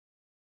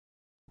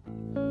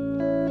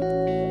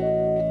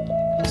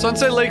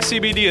Sunset Lake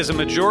CBD is a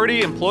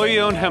majority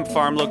employee-owned hemp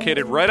farm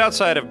located right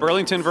outside of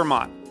Burlington,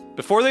 Vermont.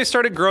 Before they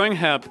started growing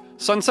hemp,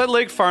 Sunset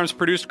Lake Farms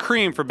produced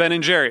cream for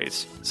Ben &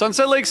 Jerry's.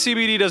 Sunset Lake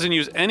CBD doesn't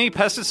use any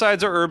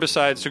pesticides or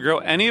herbicides to grow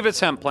any of its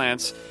hemp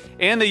plants,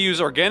 and they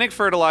use organic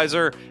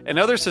fertilizer and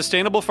other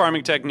sustainable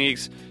farming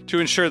techniques to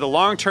ensure the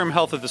long-term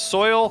health of the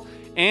soil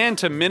and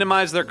to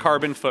minimize their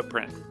carbon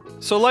footprint.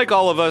 So like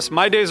all of us,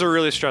 my days are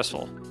really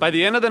stressful. By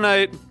the end of the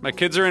night, my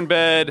kids are in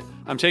bed,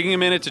 I'm taking a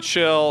minute to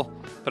chill,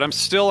 but I'm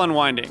still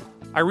unwinding.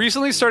 I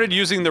recently started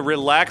using the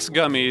Relax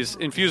gummies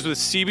infused with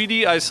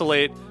CBD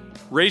isolate,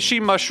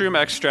 reishi mushroom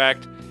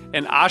extract,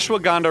 and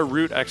ashwagandha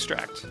root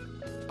extract.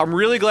 I'm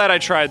really glad I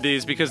tried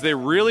these because they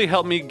really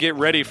helped me get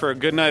ready for a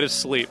good night of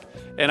sleep,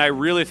 and I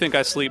really think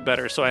I sleep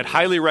better, so I'd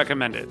highly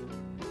recommend it.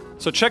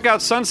 So check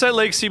out Sunset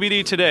Lake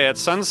CBD today at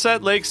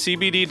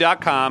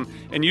sunsetlakecbd.com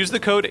and use the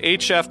code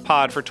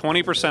HFPod for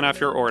 20% off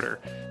your order.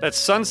 That's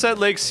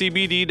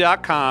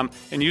sunsetlakecbd.com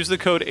and use the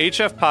code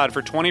HFPod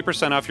for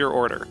 20% off your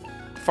order.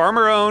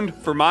 Farmer-owned,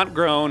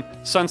 Vermont-grown,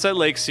 Sunset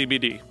Lake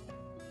CBD.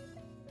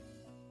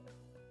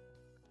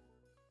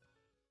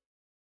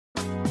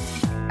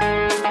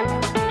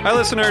 Hi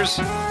listeners,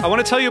 I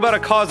want to tell you about a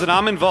cause that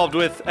I'm involved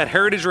with at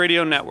Heritage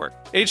Radio Network.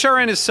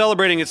 HRN is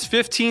celebrating its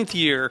 15th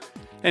year,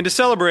 and to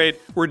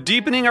celebrate, we're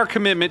deepening our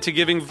commitment to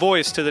giving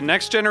voice to the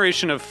next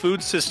generation of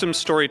food systems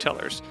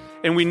storytellers,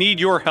 and we need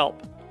your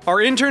help. Our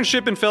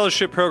internship and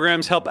fellowship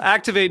programs help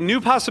activate new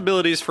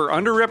possibilities for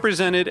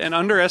underrepresented and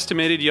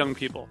underestimated young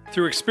people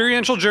through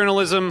experiential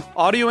journalism,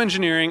 audio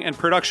engineering, and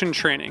production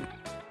training.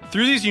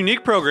 Through these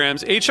unique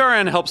programs,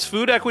 HRN helps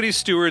food equity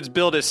stewards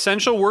build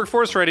essential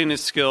workforce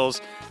readiness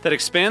skills that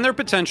expand their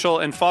potential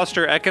and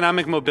foster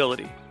economic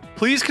mobility.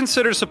 Please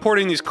consider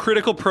supporting these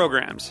critical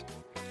programs.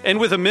 And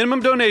with a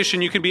minimum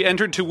donation, you can be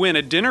entered to win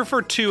a dinner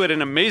for two at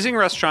an amazing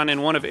restaurant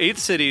in one of 8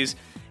 cities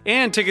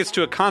and tickets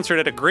to a concert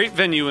at a great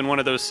venue in one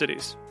of those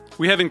cities.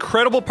 We have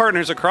incredible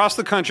partners across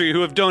the country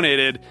who have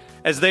donated,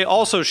 as they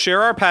also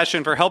share our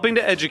passion for helping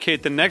to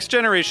educate the next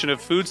generation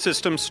of food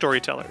systems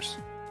storytellers.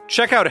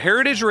 Check out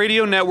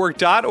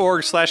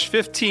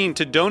heritageradionetwork.org/15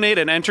 to donate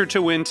and enter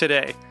to win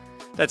today.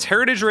 That's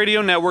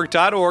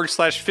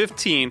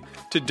heritageradionetwork.org/15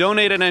 to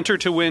donate and enter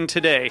to win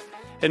today.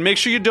 And make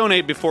sure you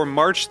donate before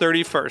March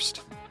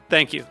 31st.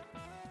 Thank you.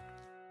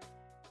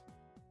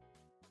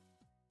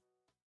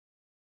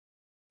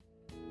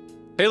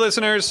 Hey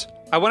listeners,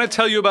 I want to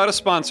tell you about a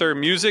sponsor,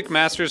 Music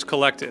Masters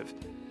Collective.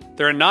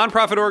 They're a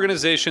nonprofit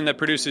organization that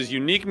produces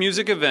unique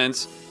music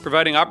events,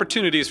 providing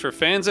opportunities for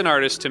fans and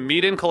artists to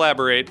meet and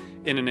collaborate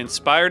in an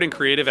inspired and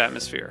creative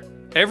atmosphere.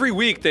 Every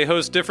week, they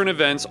host different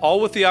events, all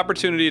with the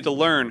opportunity to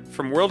learn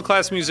from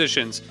world-class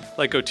musicians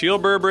like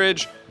Oteil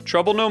Burbridge,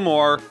 Trouble No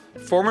More,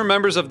 former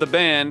members of the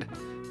band,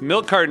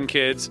 Milk Carton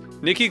Kids,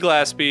 Nikki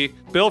Glaspie,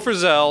 Bill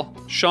Frisell,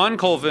 Sean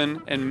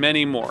Colvin, and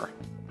many more.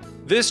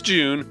 This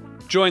June,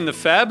 join the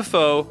Fab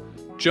Four,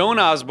 Joan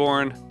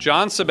Osborne,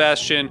 John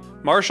Sebastian,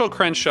 Marshall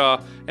Crenshaw,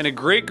 and a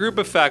great group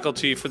of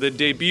faculty for the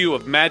debut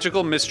of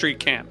Magical Mystery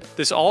Camp.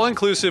 This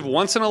all-inclusive,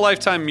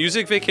 once-in-a-lifetime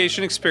music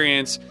vacation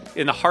experience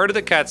in the heart of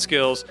the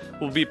Catskills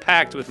will be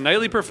packed with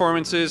nightly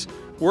performances,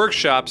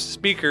 workshops,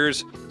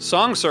 speakers,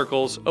 song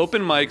circles,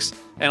 open mics,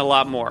 and a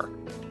lot more.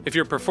 If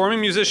you're a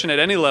performing musician at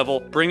any level,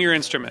 bring your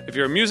instrument. If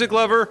you're a music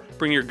lover,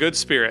 bring your good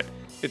spirit.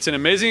 It's an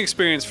amazing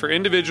experience for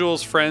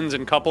individuals, friends,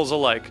 and couples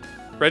alike.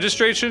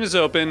 Registration is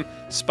open,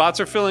 spots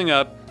are filling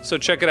up, so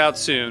check it out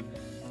soon.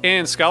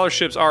 And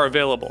scholarships are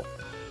available.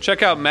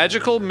 Check out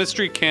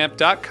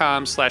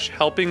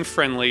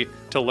magicalmysterycamp.com/helpingfriendly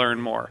to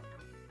learn more.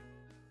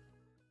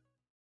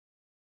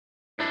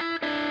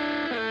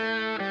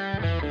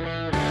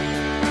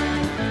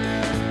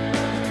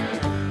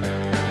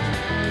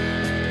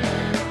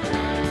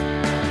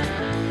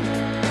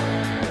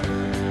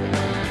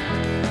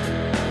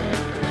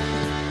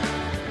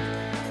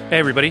 Hey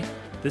everybody,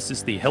 this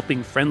is the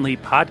Helping Friendly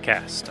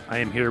podcast. I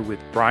am here with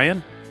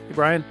Brian. Hey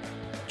Brian.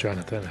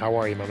 Jonathan, how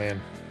are you, my man?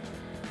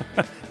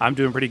 I'm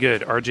doing pretty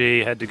good.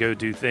 RJ had to go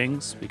do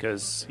things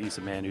because he's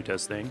a man who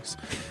does things.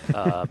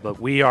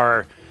 But we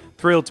are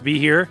thrilled to be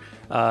here.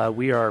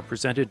 We are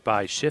presented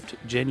by Shift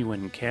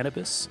Genuine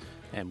Cannabis,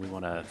 and we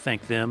want to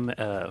thank them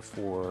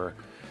for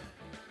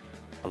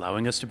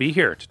allowing us to be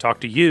here to talk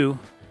to you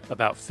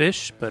about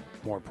fish. But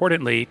more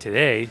importantly,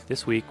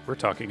 this week, we're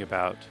talking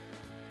about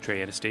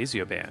Trey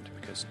Anastasio Band,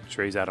 because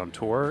Trey's out on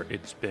tour.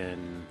 It's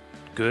been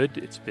good.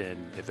 It's been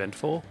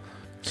eventful.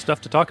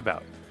 Stuff to talk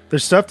about.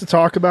 There's stuff to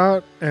talk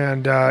about,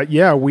 and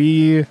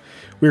we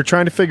were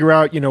trying to figure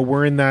out,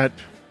 we're in the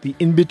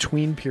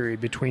in-between period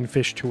between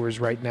fish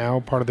tours right now.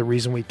 Part of the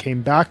reason we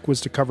came back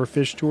was to cover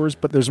fish tours,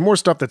 but there's more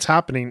stuff that's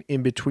happening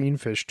in between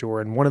fish tour,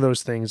 and one of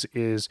those things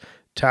is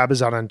Tab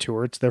is out on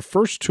tour. It's their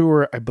first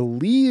tour, I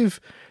believe,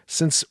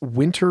 since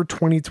winter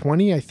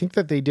 2020. I think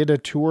that they did a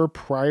tour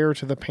prior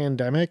to the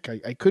pandemic.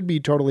 I could be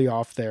totally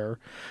off there,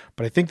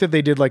 but I think that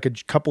they did like a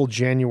couple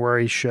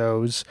January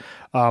shows.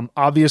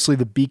 Obviously,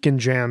 the Beacon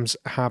Jams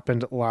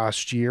happened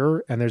last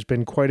year, and there's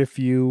been quite a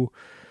few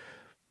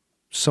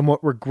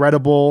somewhat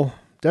regrettable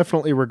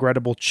definitely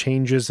regrettable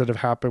changes that have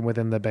happened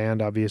within the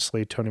band.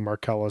 Obviously, Tony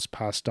Markellos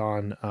passed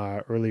on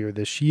earlier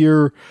this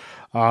year.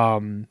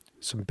 Some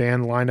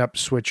band lineup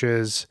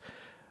switches.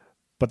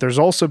 But there's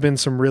also been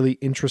some really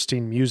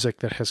interesting music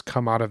that has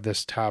come out of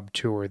this Tab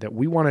tour that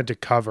we wanted to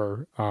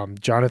cover.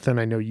 Jonathan,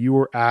 I know you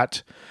were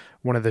at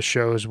one of the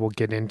shows. We'll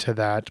get into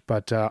that.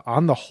 But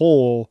on the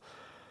whole,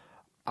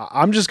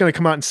 I'm just going to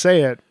come out and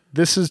say it.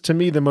 This is, to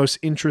me, the most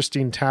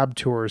interesting Tab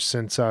tour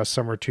since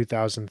summer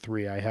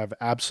 2003. I have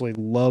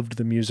absolutely loved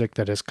the music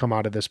that has come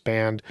out of this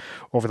band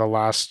over the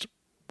last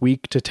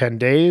week to 10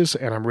 days,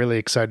 and I'm really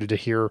excited to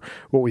hear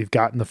what we've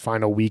got in the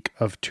final week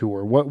of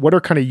tour. What are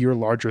kind of your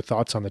larger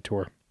thoughts on the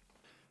tour?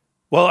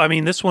 Well, I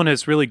mean, this one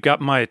has really got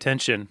my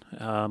attention.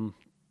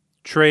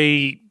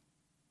 Trey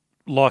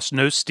lost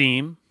no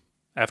steam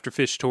after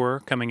Fish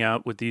Tour coming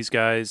out with these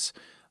guys.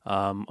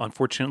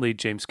 Unfortunately,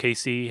 James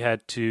Casey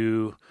had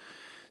to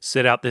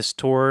sit out this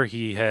tour.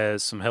 He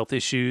has some health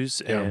issues,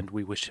 and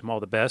we wish him all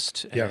the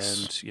best.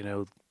 Yes.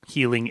 And,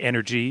 healing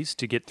energies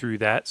to get through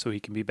that so he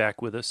can be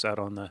back with us out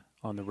on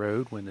the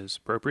road when it's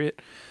appropriate.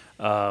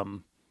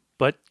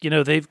 But,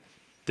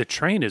 the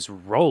train is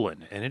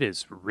rolling, and it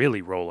is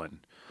really rolling.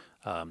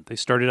 They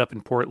started up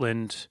in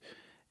Portland,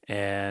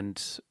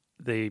 and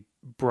they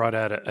brought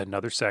out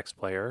another sax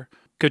player.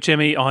 Coach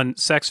Emmy on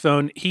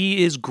saxophone,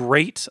 he is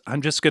great.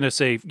 I'm just going to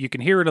say, you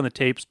can hear it on the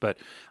tapes, but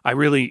I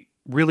really,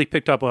 really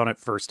picked up on it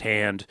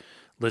firsthand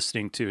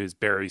listening to his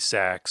Barry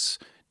sax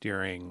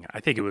during, I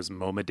think it was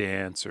MoMA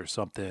Dance or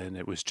something.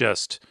 It was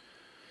just,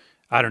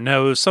 I don't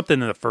know, it was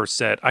something in the first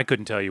set. I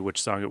couldn't tell you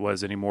which song it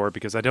was anymore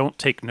because I don't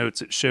take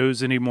notes at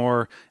shows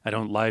anymore. I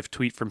don't live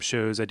tweet from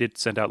shows. I did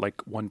send out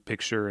like one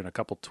picture and a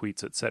couple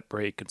tweets at set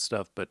break and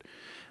stuff, but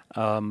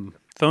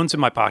phone's in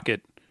my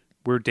pocket.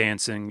 We're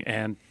dancing.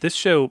 And this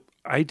show,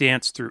 I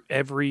danced through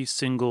every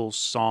single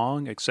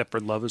song except for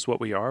Love Is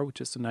What We Are,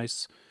 which is a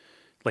nice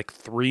like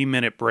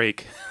 3-minute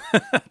break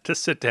to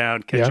sit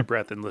down, catch your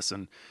breath and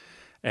listen.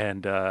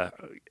 And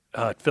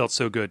it felt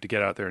so good to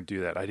get out there and do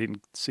that. I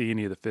didn't see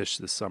any of the Fish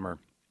this summer.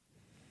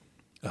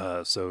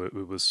 So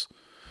it was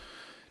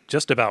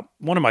just about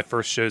one of my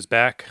first shows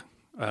back.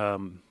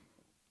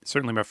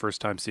 Certainly my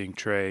first time seeing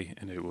Trey,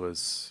 and it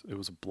was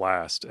a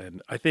blast.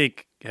 And I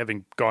think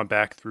having gone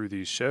back through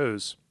these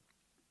shows,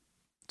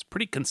 it's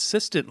pretty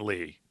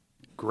consistently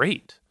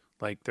great.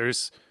 Like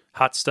there's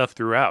hot stuff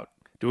throughout.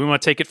 Do we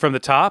want to take it from the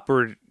top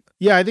or?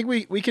 Yeah, I think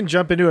we can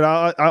jump into it.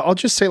 I'll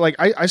just say, like,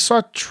 I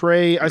saw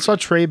Trey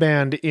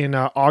Band in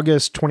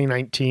August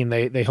 2019.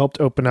 They helped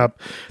open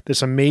up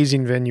this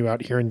amazing venue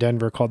out here in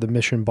Denver called the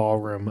Mission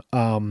Ballroom,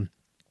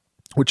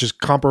 which is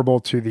comparable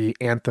to the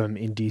Anthem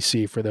in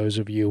DC for those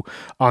of you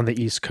on the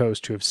East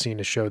Coast who have seen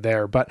a show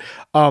there. But,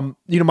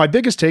 my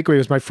biggest takeaway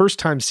was my first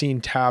time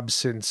seeing Tab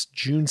since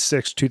June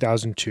 6,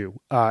 2002.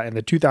 And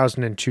the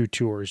 2002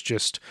 tour is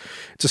just,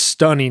 it's a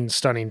stunning,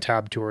 stunning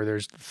Tab tour.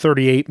 There's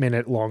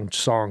 38-minute long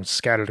songs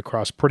scattered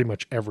across pretty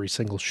much every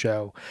single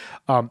show.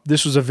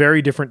 This was a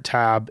very different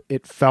Tab.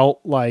 It felt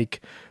like,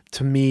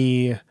 to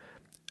me,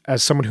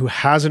 as someone who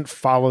hasn't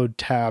followed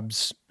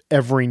Tab's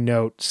every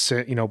note,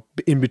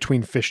 in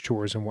between Fish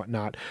tours and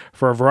whatnot,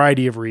 for a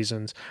variety of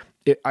reasons.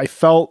 I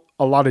felt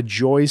a lot of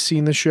joy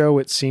seeing the show.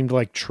 It seemed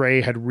like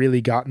Trey had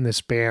really gotten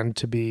this band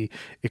to be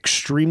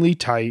extremely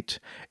tight,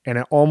 and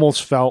it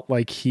almost felt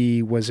like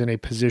he was in a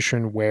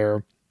position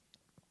where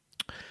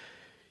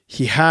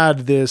he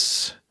had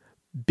this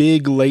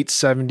big late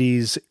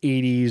 70s,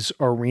 80s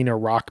arena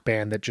rock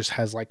band that just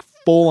has like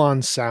full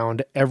on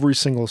sound, every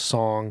single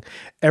song,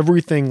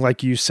 everything,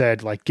 like you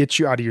said, like gets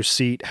you out of your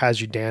seat,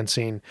 has you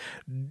dancing,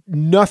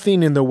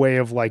 nothing in the way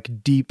of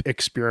like deep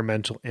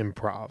experimental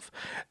improv.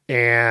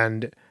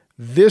 And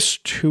this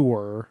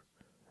tour,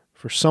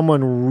 for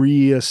someone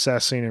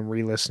reassessing and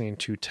re-listening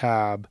to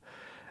Tab,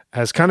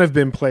 has kind of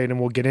been played, and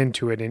we'll get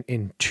into it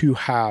in two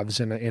halves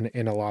in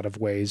a lot of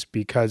ways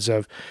because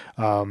of,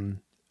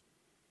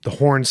 the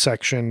horn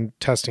section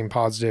testing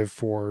positive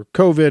for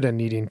COVID and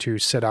needing to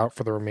sit out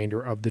for the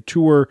remainder of the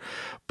tour.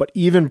 But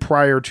even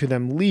prior to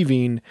them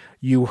leaving,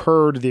 you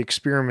heard the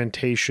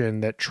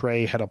experimentation that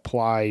Trey had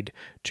applied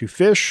to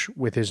Fish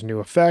with his new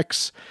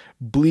effects,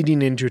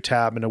 bleeding into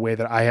Tab in a way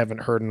that I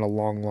haven't heard in a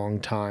long, long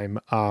time,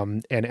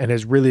 and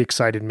has really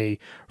excited me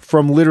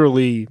from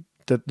literally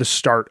the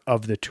start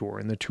of the tour.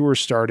 And the tour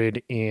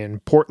started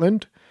in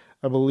Portland,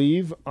 I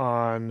believe,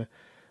 on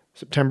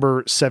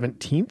September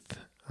 17th.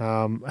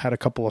 I had a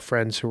couple of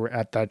friends who were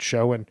at that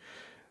show, and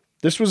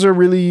this was a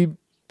really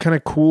kind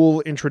of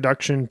cool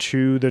introduction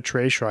to the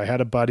Trey show. I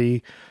had a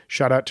buddy,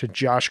 shout out to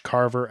Josh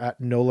Carver at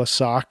NOLA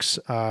Socks,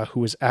 who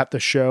was at the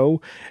show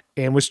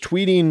and was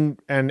tweeting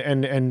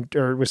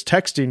or was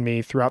texting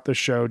me throughout the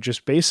show,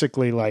 just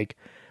basically like,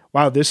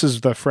 wow, this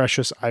is the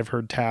freshest I've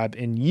heard Tab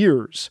in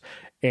years.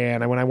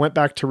 And when I went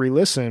back to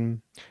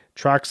re-listen,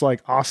 tracks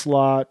like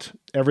Ocelot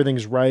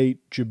Everything's Right,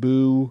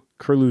 Jaboo,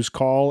 Curlew's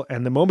Call,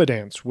 and the MoMA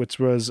Dance, which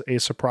was a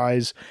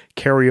surprise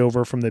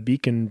carryover from the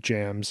Beacon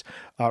jams,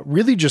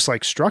 really just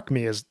like struck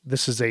me as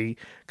this is a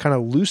kind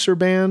of looser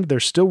band. They're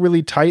still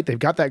really tight. They've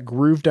got that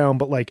groove down,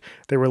 but like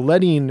they were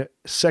letting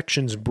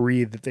sections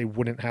breathe that they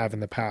wouldn't have in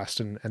the past.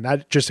 And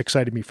that just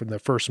excited me from the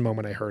first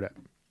moment I heard it.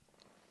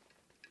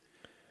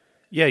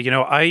 Yeah,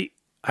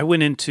 I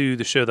went into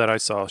the show that I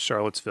saw,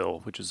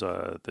 Charlottesville, which is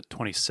the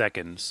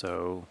 22nd.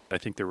 So I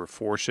think there were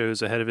 4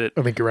 shows ahead of it.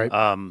 I think you're right.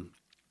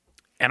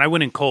 And I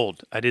went in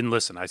cold. I didn't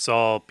listen. I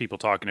saw people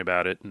talking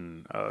about it,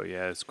 and oh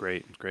yeah, it's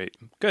great,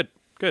 good.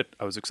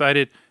 I was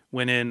excited.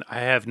 Went in. I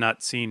have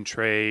not seen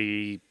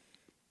the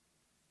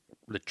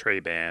Trey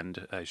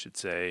band, I should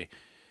say.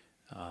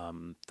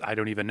 I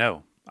don't even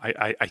know.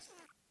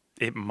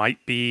 It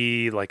might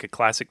be like a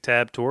classic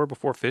Tab tour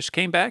before Fish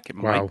came back. It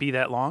might be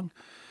that long.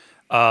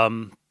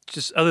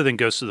 Just other than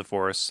Ghosts of the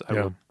Forest,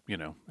 I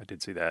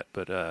did see that,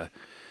 but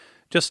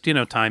just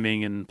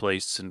timing and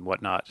place and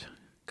whatnot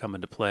come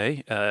into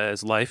play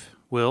as life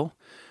will.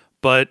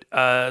 But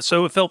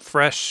so it felt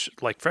fresh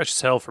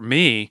as hell for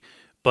me.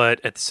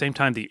 But at the same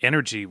time, the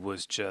energy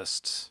was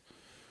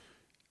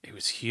it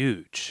was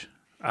huge.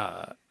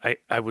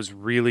 I was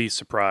really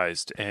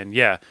surprised, and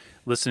yeah,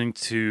 listening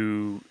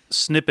to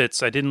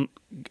snippets. I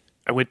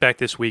went back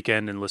this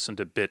weekend and listened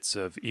to bits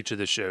of each of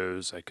the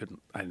shows.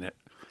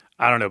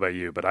 I don't know about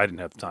you, but I didn't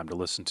have time to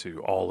listen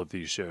to all of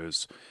these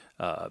shows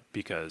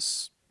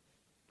because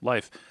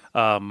life.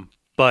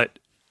 But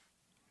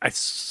I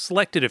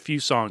selected a few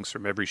songs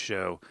from every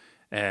show,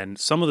 and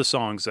some of the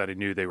songs that I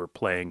knew they were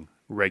playing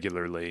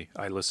regularly,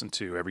 I listened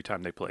to every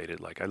time they played it.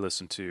 Like I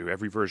listened to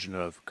every version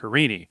of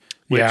Carini,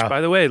 which,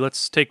 by the way,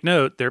 let's take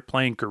note, they're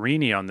playing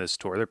Carini on this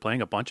tour. They're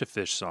playing a bunch of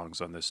Fish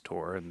songs on this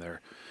tour, and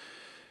they're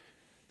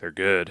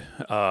good.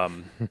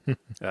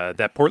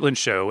 That Portland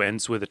show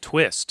ends with a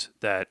twist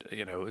that,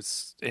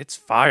 it's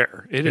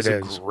fire. It is a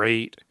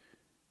great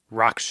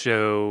rock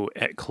show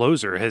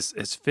closer.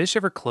 Has Fish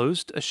ever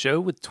closed a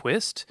show with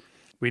twist?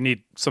 We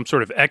need some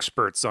sort of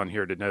experts on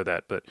here to know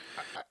that, but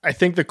I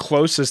think the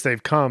closest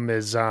they've come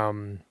is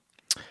I'm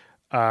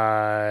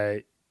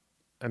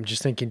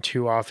just thinking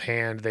too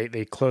offhand.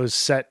 They closed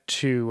set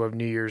 2 of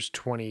New Year's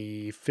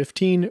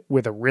 2015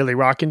 with a really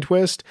rockin'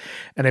 twist,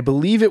 and I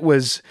believe it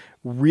was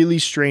really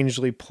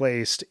strangely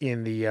placed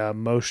in the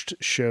Most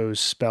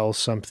Shows Spell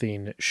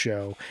Something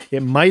show.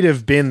 It might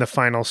have been the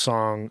final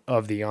song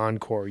of the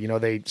encore.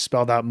 They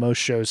spelled out Most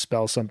Shows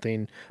Spell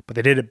Something, but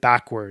they did it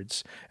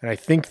backwards, and I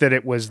think that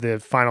it was the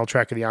final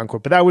track of the encore.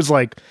 But that was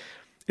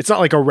it's not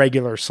like a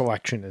regular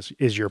selection,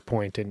 is your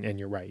point, and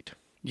you're right.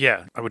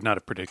 Yeah, I would not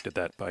have predicted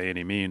that by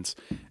any means,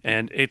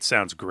 and it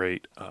sounds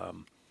great.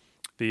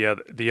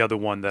 The other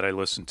one that I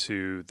listened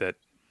to that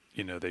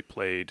they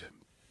played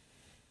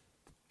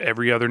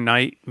every other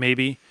night,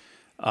 maybe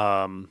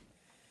Money,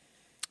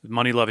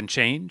 Love, and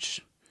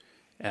Change.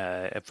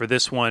 For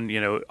this one,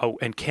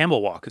 and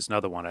Camel Walk is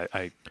another one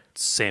I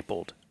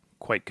sampled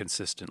quite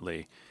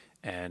consistently,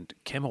 and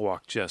Camel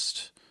Walk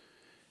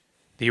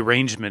the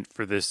arrangement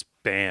for this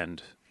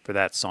band for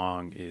that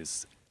song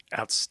is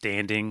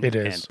outstanding. It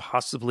is. And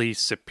possibly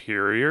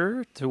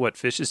superior to what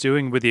Fish is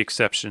doing, with the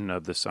exception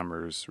of the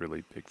Summer's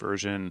really big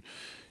version.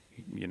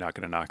 You're not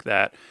going to knock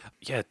that.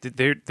 Yeah,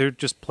 they're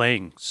just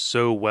playing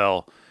so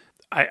well.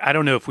 I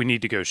don't know if we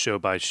need to go show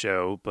by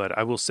show, but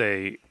I will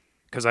say,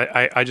 because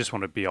I just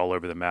want to be all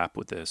over the map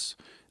with this.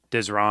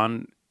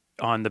 Desron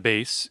on the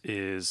bass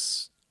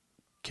is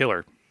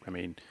killer. I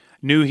mean,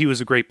 knew he was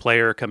a great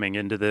player coming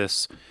into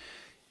this.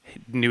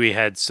 Knew he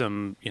had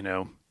some,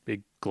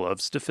 big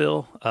gloves to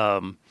fill.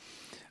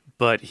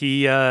 But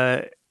he,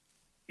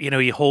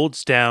 he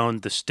holds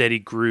down the steady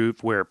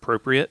groove where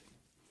appropriate,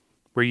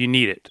 where you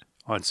need it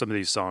on some of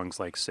these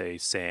songs, like, say,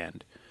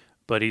 Sand.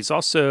 But he's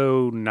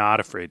also not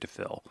afraid to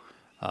fill.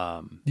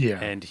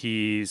 And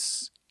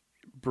he's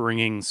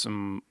bringing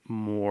some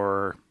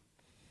more.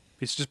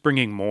 He's just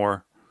bringing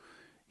more.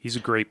 He's a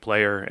great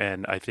player,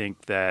 and I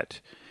think that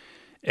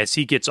as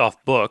he gets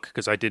off book,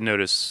 because I did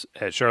notice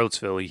at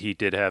Charlottesville, he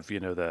did have,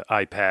 the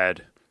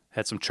iPad,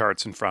 had some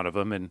charts in front of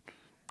him, and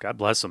God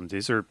bless him.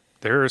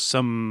 There are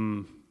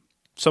some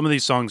of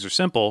these songs are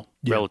simple,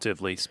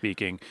 relatively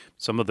speaking.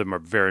 Some of them are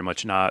very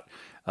much not.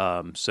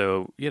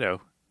 So,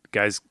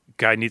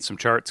 guy needs some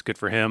charts. Good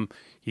for him.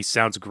 He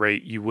sounds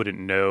great. You wouldn't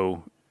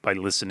know by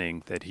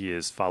listening that he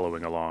is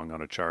following along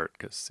on a chart,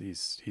 because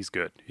he's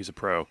good. He's a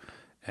pro.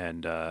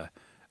 And I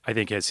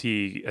think as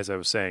I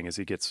was saying, as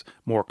he gets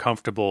more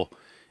comfortable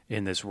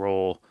in this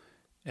role,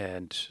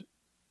 and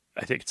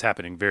I think it's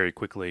happening very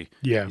quickly,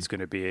 he's going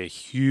to be a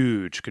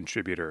huge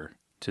contributor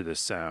to this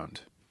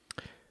sound.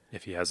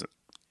 If he hasn't,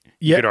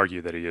 you could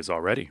argue that he is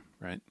already,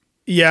 right?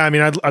 Yeah, I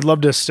mean, I'd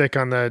love to stick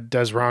on the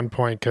Desron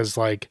point, because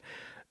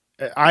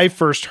I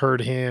first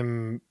heard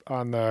him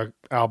on the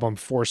album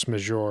Force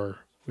Majeure,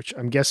 which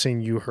I'm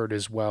guessing you heard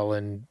as well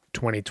in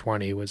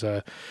 2020. It was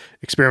a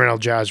experimental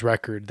jazz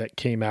record that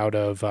came out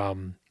of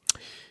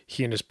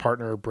he and his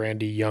partner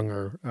Brandy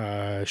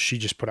Younger. She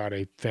just put out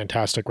a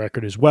fantastic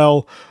record as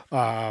well.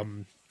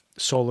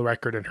 solo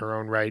record in her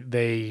own right.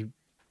 They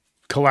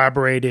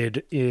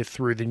collaborated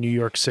through the New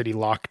York City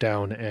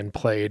lockdown and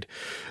played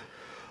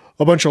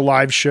a bunch of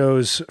live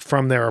shows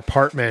from their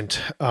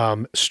apartment,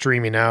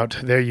 streaming out.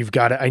 There you've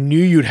got it. I knew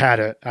you'd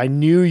had it. I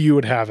knew you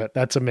would have it.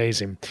 That's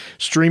amazing.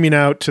 Streaming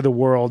out to the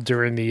world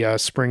during the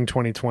spring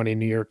 2020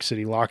 New York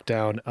City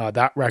lockdown.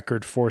 That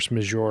record, Force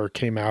Majeure,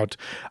 came out,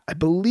 I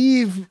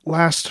believe,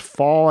 last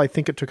fall. I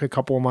think it took a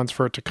couple of months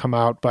for it to come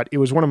out, but it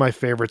was one of my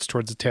favorites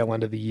towards the tail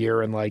end of the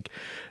year, and like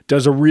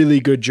does a really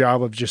good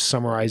job of just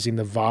summarizing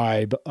the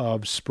vibe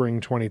of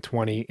spring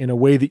 2020 in a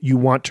way that you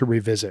want to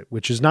revisit,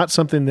 which is not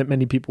something that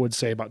many people would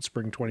say about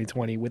spring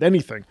 2020 with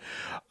anything.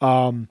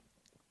 Well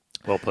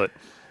put.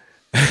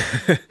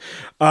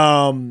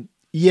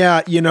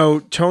 Yeah,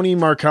 Tony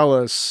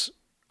Markellis,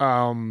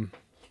 the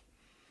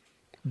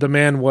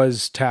man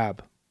was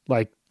Tab.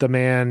 Like the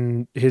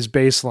man, his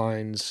bass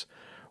lines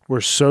were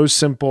so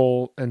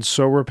simple and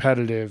so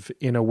repetitive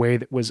in a way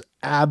that was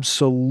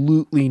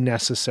absolutely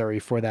necessary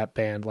for that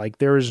band. Like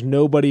there is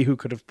nobody who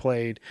could have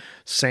played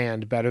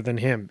Sand better than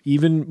him.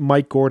 Even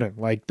Mike Gordon,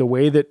 like the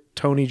way that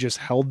Tony just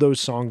held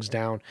those songs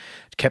down,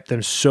 kept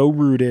them so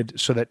rooted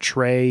so that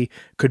Trey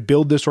could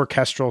build this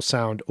orchestral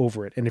sound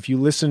over it. And if you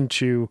listen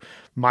to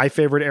my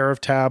favorite era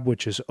of Tab,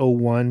 which is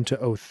 01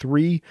 to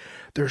 03,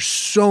 there's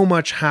so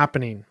much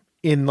happening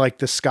in like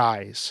the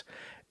skies.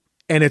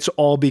 And it's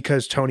all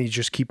because Tony's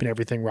just keeping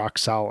everything rock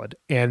solid.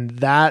 And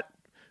that,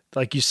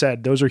 like you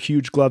said, those are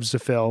huge gloves to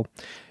fill.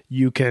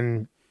 You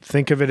can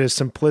think of it as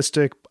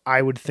simplistic.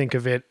 I would think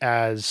of it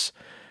as,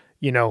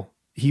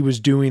 he was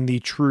doing the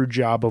true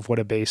job of what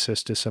a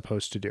bassist is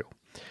supposed to do.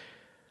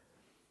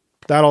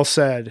 That all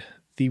said,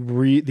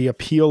 the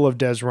appeal of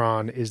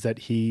Desron is that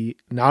he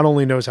not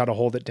only knows how to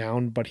hold it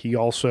down, but he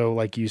also,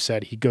 like you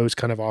said, he goes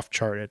kind of off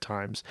chart at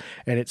times.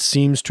 And it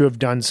seems to have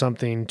done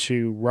something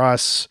to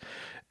Russ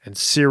and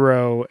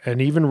Ciro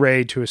and even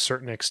Ray to a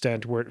certain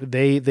extent, where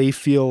they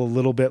feel a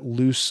little bit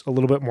loose, a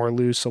little bit more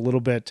loose, a little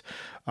bit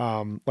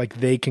like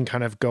they can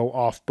kind of go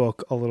off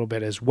book a little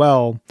bit as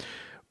well,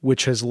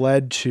 which has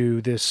led to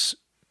this,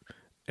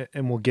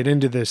 and we'll get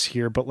into this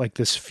here, but like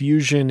this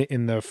fusion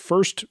in the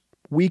first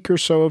week or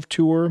so of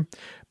tour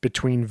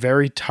between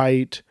very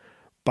tight,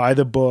 by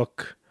the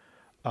book,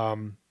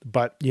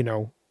 but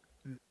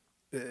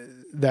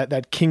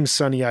that King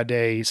Sunny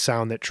Ade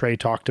sound that Trey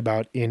talked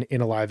about in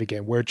Alive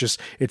Again, where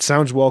it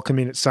sounds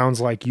welcoming. It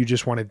sounds like you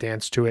just want to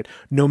dance to it,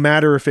 no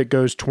matter if it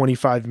goes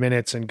 25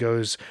 minutes and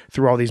goes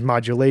through all these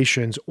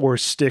modulations or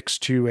sticks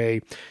to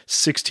a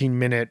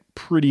 16-minute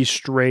pretty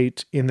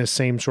straight in the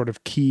same sort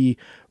of key,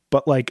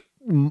 but like,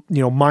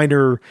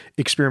 minor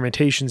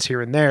experimentations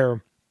here and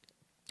there.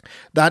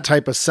 That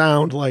type of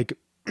sound, like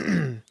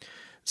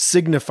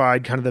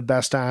signified kind of the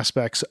best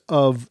aspects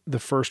of the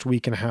first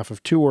week and a half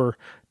of tour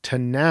to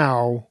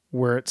now,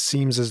 where it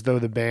seems as though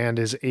the band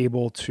is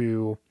able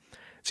to,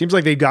 it seems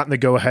like they've gotten the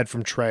go ahead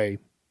from Trey.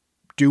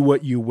 Do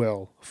what you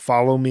will,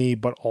 follow me,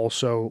 but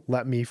also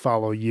let me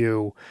follow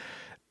you.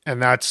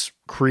 And that's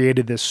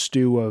created this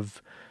stew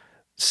of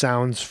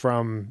sounds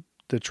from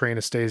the Trey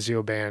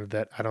Anastasio band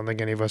that I don't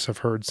think any of us have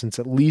heard since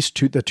at least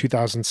the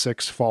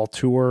 2006 fall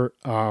tour.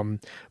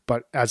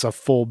 But as a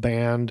full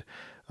band,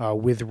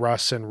 with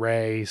Russ and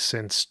Ray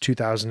since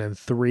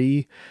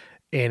 2003.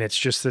 And it's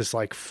just this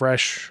like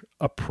fresh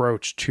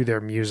approach to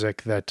their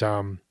music that,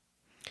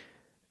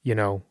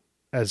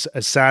 as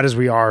sad as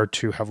we are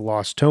to have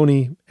lost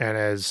Tony, and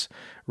as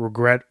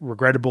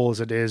regrettable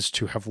as it is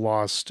to have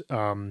lost,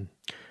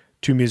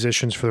 two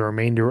musicians for the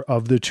remainder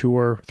of the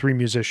tour, three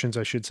musicians,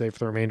 I should say, for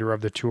the remainder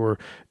of the tour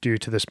due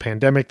to this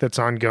pandemic that's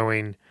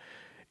ongoing.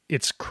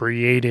 It's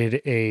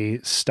created a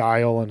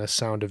style and a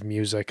sound of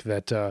music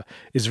that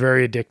is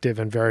very addictive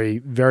and very,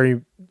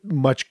 very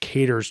much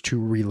caters to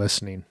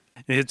re-listening.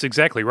 It's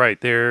exactly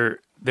right. They're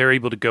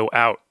able to go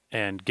out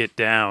and get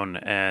down,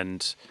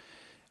 and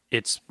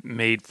it's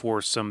made for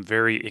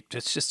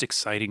it's just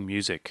exciting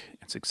music.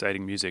 It's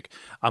exciting music.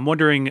 I'm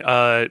wondering,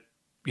 want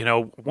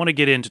to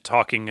get into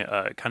talking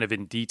kind of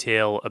in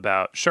detail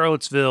about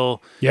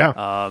Charlottesville.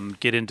 Yeah.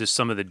 Get into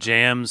some of the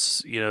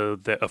jams,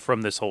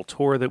 from this whole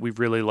tour that we've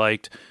really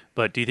liked.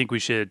 But do you think we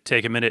should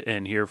take a minute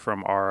and hear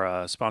from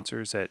our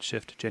sponsors at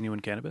Shift Genuine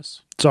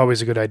Cannabis? It's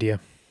always a good idea.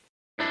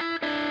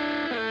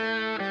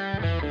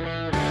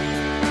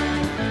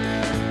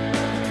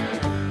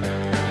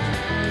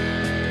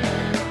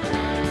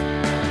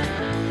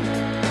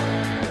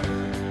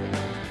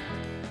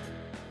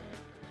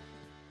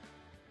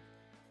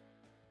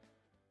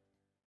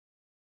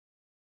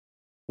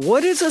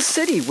 What is a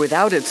city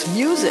without its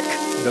music?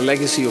 The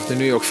legacy of the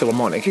New York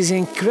Philharmonic is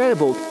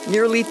incredible.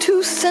 Nearly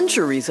 2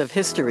 centuries of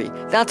history.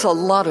 That's a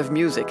lot of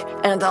music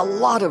and a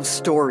lot of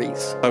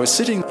stories. I was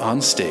sitting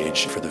on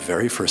stage for the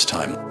very first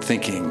time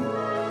thinking,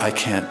 I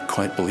can't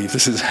quite believe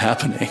this is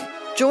happening.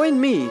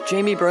 Join me,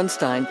 Jamie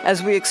Bernstein,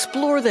 as we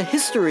explore the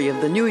history of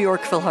the New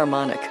York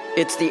Philharmonic.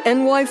 It's the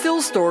NY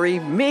Phil Story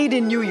Made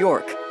in New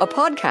York, a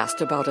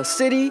podcast about a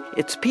city,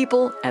 its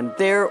people, and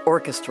their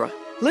orchestra.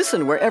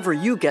 Listen wherever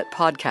you get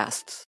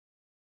podcasts.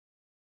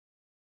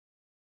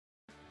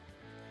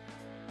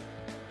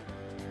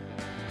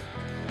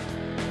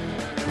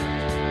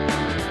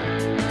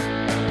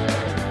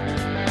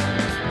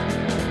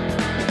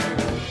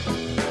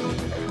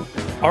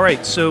 All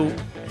right, so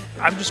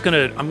I'm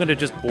gonna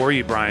just bore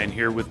you, Brian,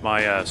 here with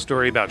my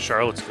story about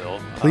Charlottesville.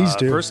 Please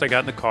do. First, I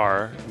got in the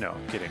car. No,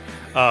 I'm kidding.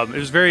 It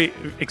was very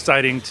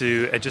exciting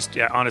to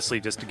honestly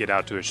just to get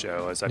out to a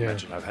show. As I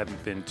mentioned, I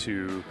hadn't been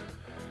to.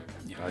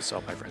 I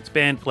saw my friend's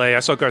band play. I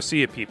saw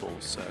Garcia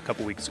Peoples a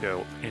couple weeks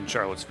ago in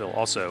Charlottesville,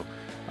 also.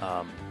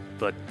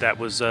 But that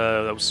was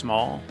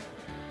small,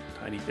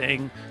 tiny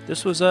thing.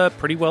 This was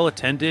pretty well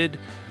attended.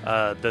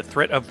 The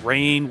threat of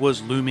rain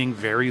was looming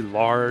very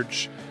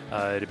large.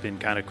 It had been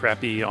kind of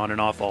crappy on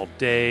and off all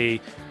day.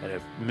 Had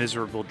a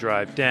miserable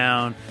drive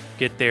down.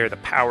 Get there, the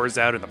power's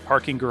out in the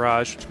parking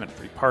garage, which meant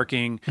free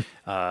parking.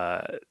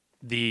 For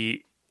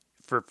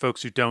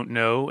folks who don't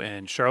know,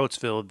 in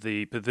Charlottesville,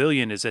 the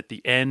pavilion is at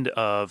the end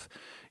of,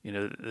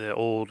 the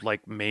old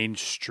like Main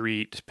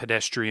Street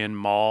pedestrian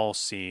mall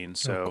scene.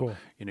 So, cool.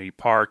 You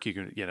park, you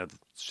can,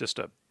 it's just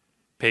a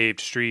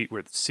paved street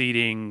with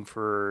seating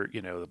for,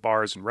 the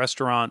bars and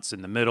restaurants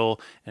in the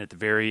middle. And at the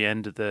very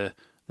end of the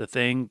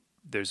thing,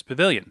 there's a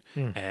pavilion.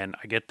 And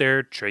I get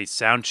there, Trey's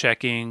sound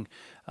checking.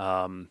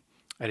 I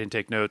didn't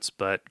take notes,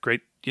 but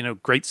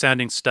great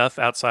sounding stuff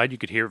outside. You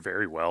could hear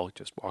very well.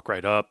 Just walk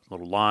right up,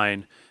 little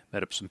line,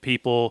 met up some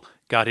people,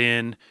 got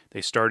in.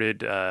 They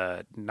started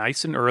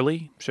nice and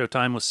early.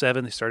 Showtime was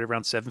 7. They started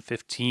around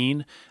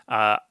 7:15.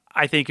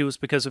 I think it was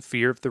because of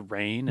fear of the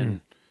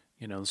rain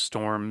and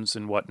storms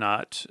and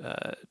whatnot.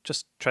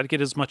 Just try to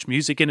get as much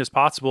music in as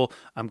possible.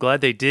 I'm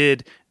glad they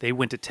did. They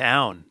went to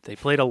town. They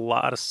played a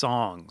lot of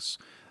songs.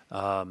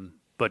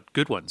 But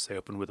good ones. They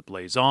opened with a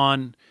Blaze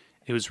On.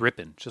 It was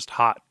ripping, just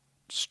hot,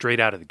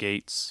 straight out of the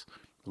gates.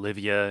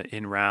 Olivia,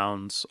 In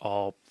Rounds,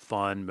 all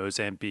fun.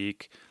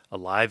 Mozambique,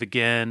 Alive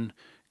Again.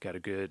 Got a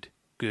good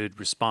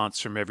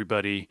response from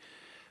everybody.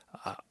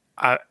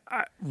 I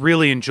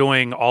really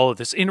enjoying all of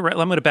this. I'm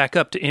going to back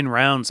up to In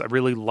Rounds. I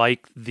really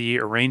like the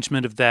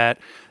arrangement of that.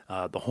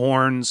 The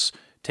horns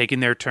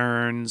taking their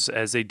turns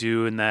as they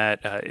do in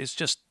that. It's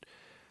just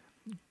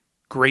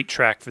great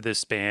track for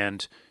this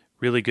band.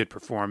 Really good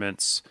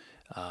performance.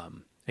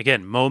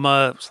 Again,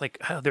 MoMA, it's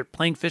like, they're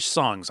playing Fish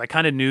songs. I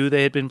kind of knew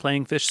they had been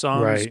playing Fish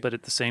songs, right. But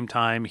at the same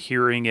time,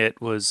 hearing it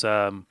was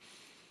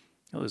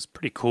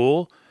pretty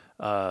cool.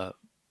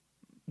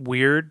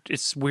 Weird.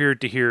 It's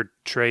weird to hear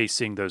Trey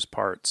sing those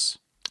parts,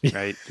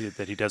 right?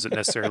 That he doesn't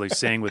necessarily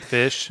sing with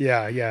Fish.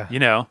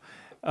 Yeah.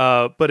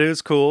 But it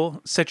was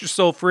cool. Set Your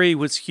Soul Free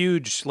was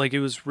huge. Like it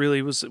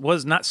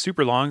was not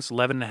super long. It's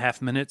 11 and a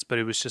half minutes, but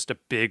it was just a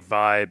big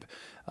vibe.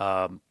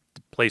 The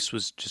place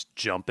was just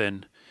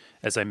jumping.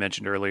 As I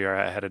mentioned earlier,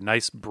 I had a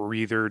nice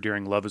breather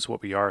during Love Is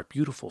What We Are.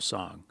 Beautiful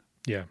song.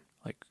 Yeah.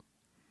 Like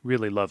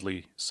really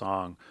lovely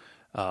song.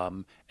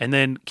 And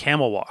then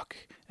Camel Walk.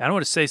 And I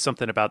want to say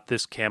something about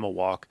this Camel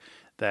Walk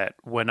that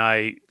when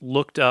I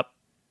looked up,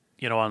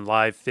 on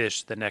Live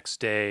Fish the next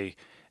day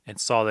and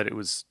saw that it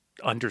was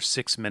under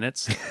 6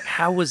 minutes.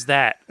 How was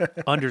that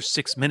under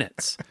 6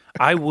 minutes?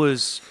 I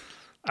was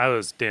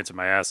dancing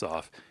my ass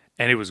off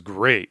and it was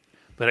great.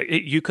 But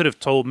you could have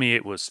told me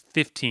it was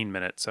 15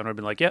 minutes. And I'd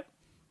been like, yep,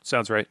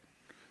 sounds right.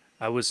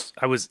 I was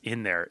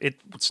in there.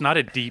 It's not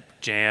a deep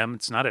jam.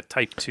 It's not a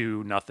type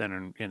 2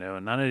 nothing,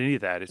 and none of any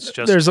of that. It's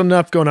just there's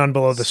enough going on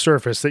below the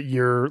surface that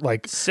you're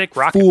like sick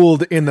rocking.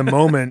 Fooled in the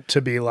moment to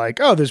be like,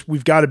 oh,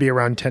 we've got to be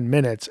around 10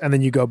 minutes, and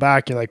then you go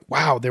back, you're like,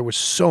 wow, there was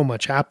so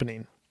much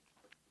happening.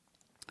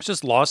 It's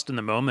just lost in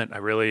the moment. I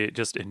really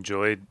just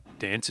enjoyed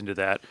dancing to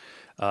that.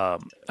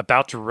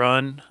 About to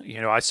Run,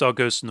 I saw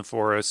Ghost in the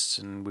Forest,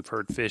 and we've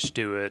heard Fish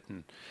do it,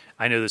 and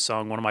I know this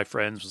song. One of my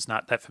friends was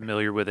not that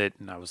familiar with it,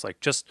 and I was like,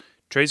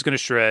 Trey's going to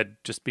shred,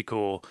 just be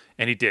cool.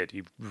 And he did.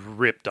 He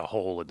ripped a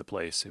hole in the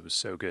place. It was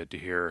so good to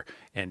hear.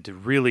 And to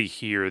really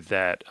hear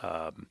that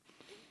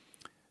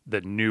the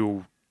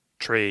new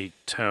Trey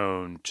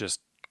tone just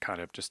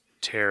kind of just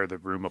tear the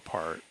room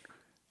apart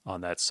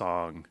on that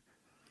song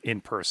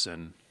in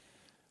person.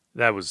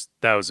 That was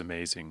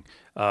amazing.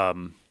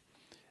 And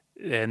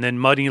then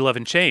Muddy Love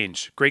and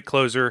Change. Great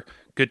closer,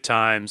 good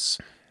times.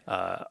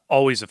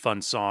 Always a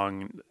fun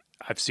song.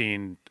 I've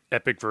seen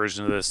epic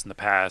version of this in the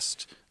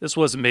past. This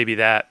wasn't maybe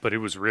that, but it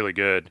was really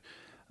good.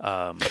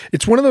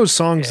 It's one of those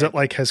songs that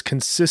like has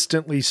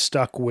consistently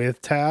stuck with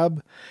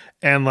Tab.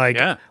 And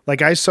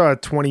like I saw a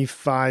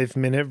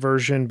 25-minute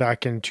version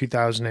back in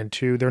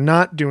 2002. They're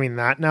not doing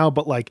that now,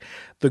 but like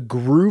the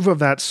groove of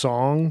that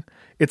song,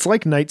 it's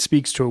like Night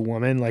Speaks to a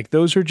Woman. Like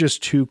those are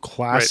just two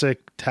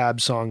classic Tab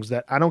songs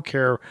that I don't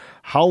care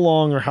how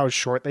long or how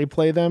short they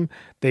play them.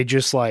 They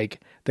just like,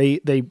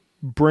 they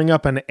bring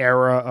up an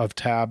era of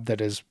Tab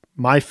that is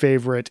my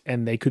favorite,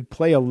 and they could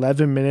play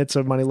 11 minutes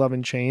of Money, Love,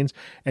 and Chains,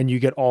 and you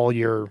get all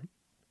your,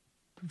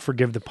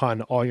 forgive the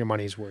pun, all your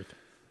money's worth.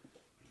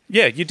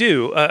 Yeah, you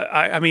do.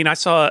 I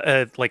saw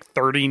a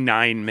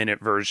 39-minute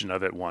version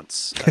of it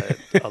once,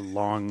 a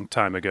long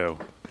time ago,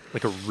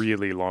 like a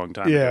really long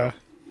time ago.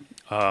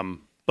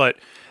 But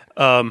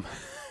I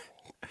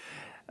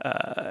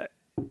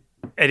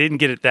didn't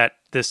get it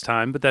this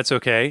time, but that's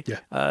okay.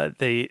 Yeah.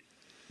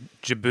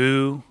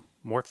 Jabu,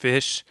 more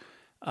Fish.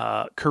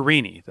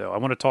 Carini, though. I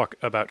want to talk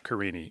about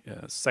Carini.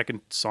 Second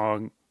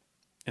song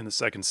in the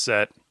second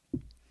set.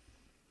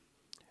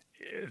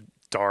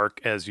 Dark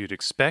as you'd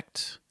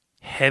expect,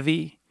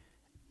 heavy,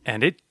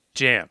 and it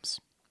jams.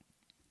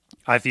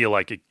 I feel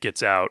like it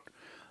gets out,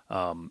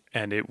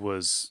 and it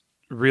was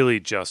really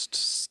just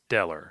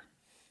stellar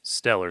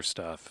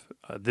stuff.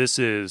 This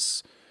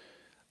is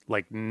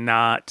like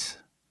not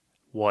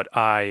what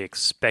I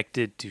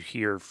expected to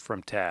hear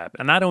from Tab.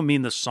 And I don't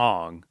mean the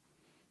song.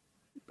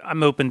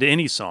 I'm open to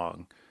any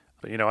song.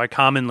 But, I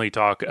commonly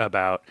talk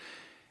about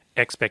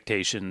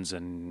expectations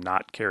and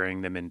not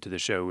carrying them into the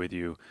show with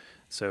you.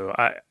 So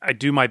I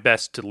do my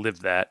best to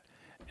live that,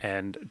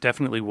 and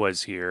definitely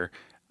was here.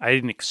 I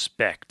didn't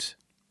expect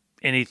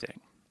anything,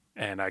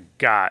 and I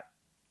got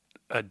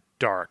a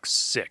dark,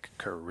 sick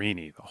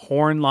Carini. The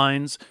horn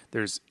lines,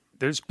 there's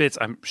bits,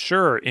 I'm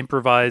sure,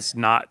 improvised,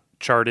 not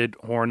charted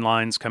horn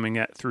lines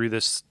coming through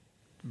this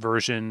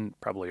version,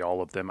 probably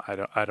all of them.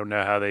 I don't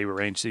know how they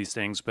arrange these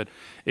things, but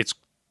it's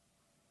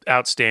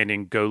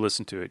outstanding. Go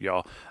listen to it,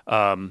 y'all.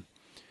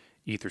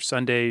 Ether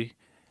Sunday.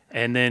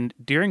 And then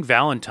during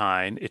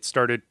Valentine, it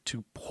started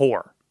to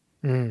pour.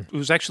 It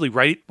was actually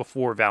right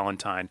before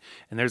Valentine.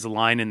 And there's a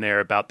line in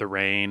there about the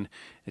rain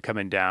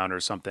coming down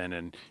or something.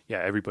 And yeah,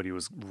 everybody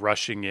was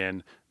rushing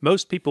in.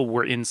 Most people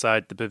were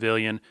inside the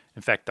pavilion.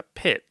 In fact, the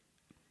pit,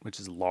 which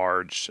is a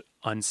large,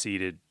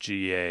 unseated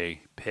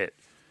GA pit,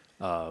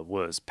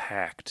 was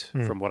packed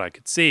from what I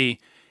could see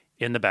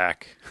in the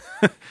back,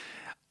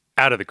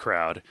 out of the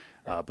crowd.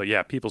 But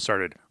yeah, people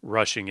started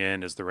rushing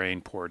in as the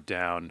rain poured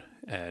down,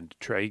 and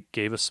Trey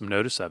gave us some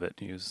notice of it.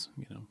 He was,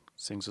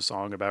 sings a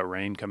song about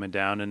rain coming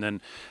down, and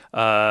then,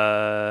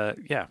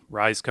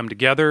 Rise Come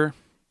Together,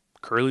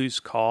 Curly's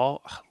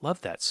Call. I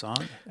love that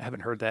song. I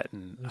haven't heard that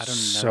in, I don't know.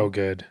 So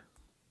good.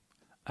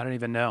 I don't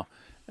even know.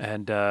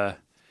 And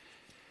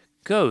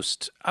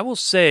Ghost, I will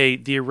say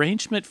the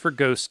arrangement for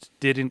Ghost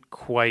didn't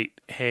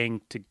quite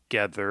hang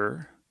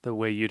together the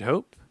way you'd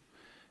hope.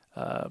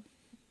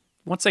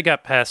 Once I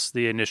got past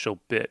the initial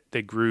bit,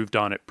 they grooved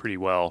on it pretty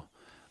well.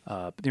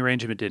 But the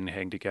arrangement didn't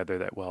hang together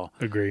that well.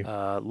 Agree.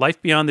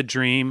 Life Beyond the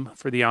Dream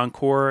for the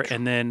encore,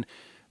 and then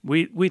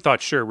we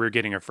thought, sure, we were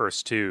getting our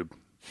first tube.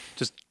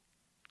 Just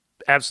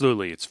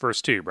absolutely, it's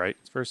first tube, right?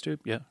 It's first tube?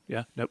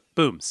 Yeah. Nope.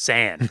 Boom,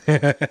 sand.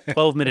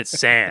 12 minutes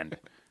sand.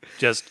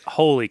 Just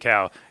holy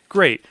cow.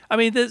 Great. I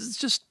mean, this is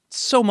just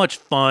so much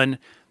fun.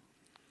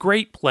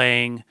 Great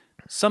playing,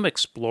 some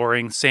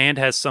exploring. Sand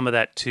has some of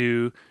that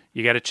too.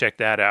 You got to check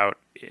that out.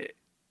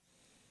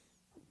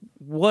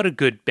 What a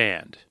good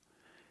band.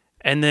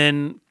 And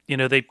then,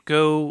 they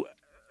go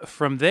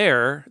from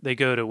there, they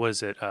go to,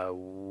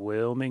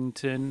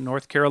 Wilmington,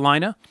 North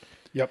Carolina?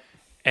 Yep.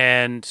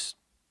 And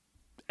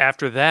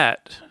after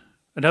that,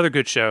 another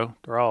good show.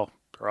 They're all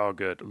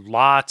good.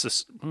 Lots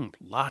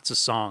of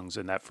songs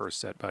in that first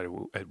set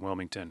at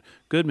Wilmington.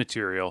 Good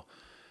material.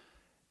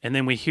 And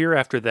then we hear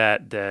after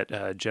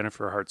that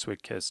Jennifer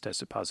Hartswick has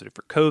tested positive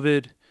for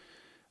COVID.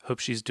 Hope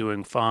she's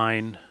doing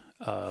fine.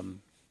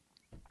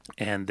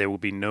 And there will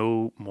be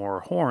no more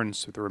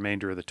horns for the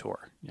remainder of the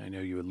tour. I know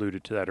you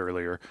alluded to that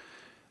earlier.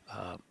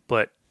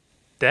 But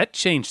that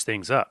changed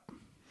things up.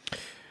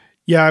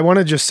 Yeah, I want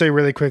to just say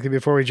really quickly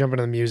before we jump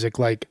into the music,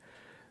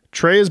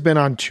 Trey has been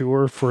on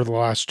tour for the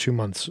last 2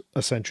 months,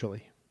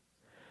 essentially.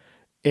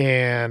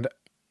 And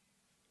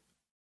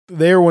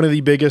they are one of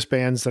the biggest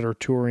bands that are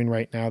touring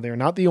right now. They're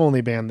not the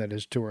only band that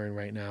is touring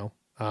right now.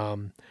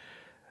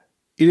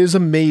 It is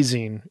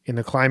amazing in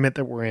the climate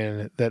that we're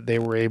in that they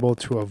were able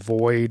to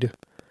avoid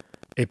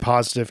a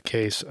positive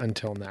case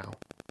until now.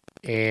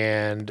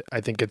 And I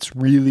think it's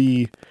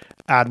really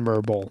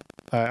admirable.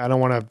 I don't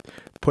want to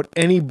put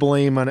any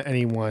blame on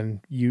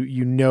anyone.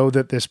 You know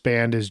that this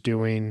band is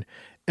doing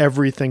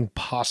everything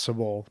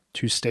possible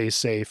to stay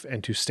safe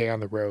and to stay on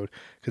the road,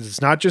 because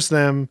it's not just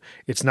them.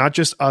 It's not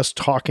just us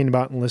talking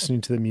about and listening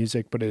to the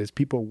music, but it is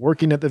people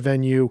working at the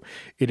venue.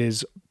 It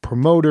is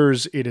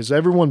promoters. It is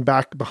everyone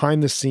back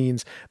behind the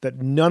scenes that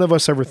none of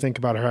us ever think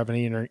about or have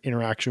any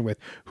interaction with,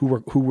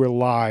 who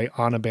rely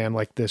on a band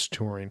like this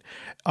touring.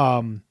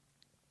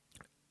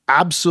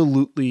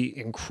 Absolutely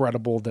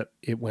incredible that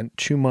it went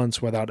 2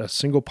 months without a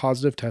single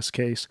positive test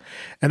case,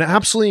 and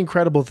absolutely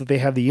incredible that they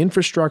have the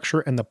infrastructure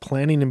and the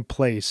planning in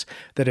place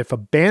that if a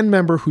band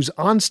member who's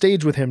on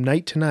stage with him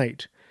night to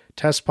night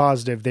tests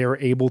positive, they are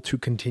able to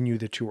continue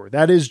the tour.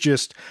 That is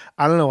just,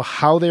 I don't know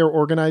how they are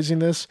organizing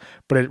this,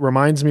 but it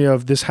reminds me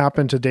of, this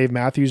happened to Dave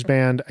Matthews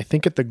Band, I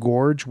think at the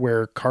Gorge,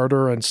 where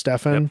Carter and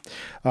Stefan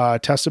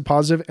tested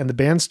positive, and the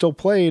band still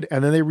played,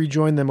 and then they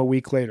rejoined them a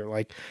week later.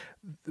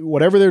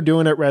 Whatever they're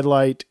doing at Red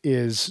Light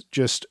is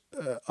just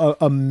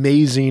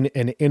amazing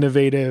and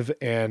innovative,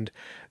 and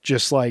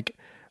just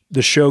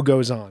the show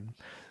goes on.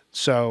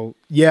 So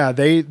yeah,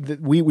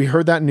 we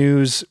heard that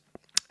news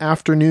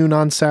afternoon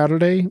on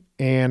Saturday,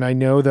 and I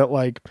know that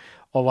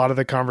a lot of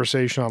the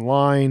conversation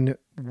online,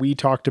 we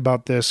talked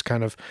about this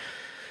kind of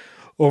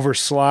over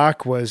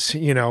Slack, was,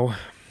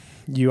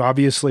 you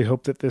obviously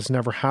hope that this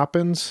never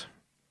happens.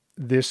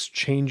 This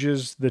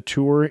changes the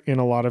tour in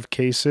a lot of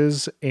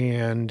cases,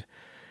 and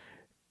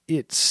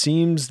it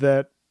seems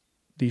that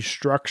the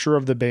structure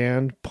of the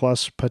band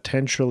plus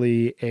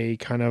potentially a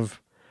kind of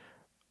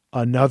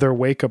another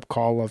wake-up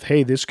call of,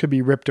 hey, this could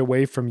be ripped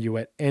away from you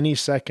at any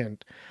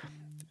second,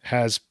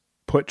 has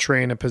put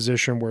Trey in a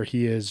position where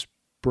he is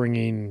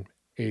bringing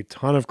a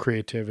ton of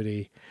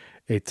creativity,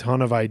 a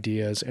ton of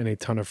ideas, and a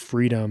ton of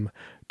freedom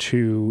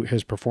to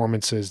his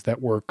performances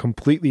that were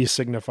completely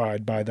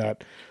signified by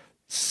that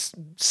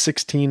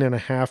 16 and a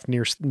half,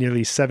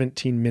 nearly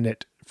 17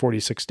 minute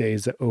 46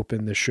 days that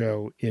opened the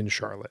show in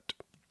Charlotte.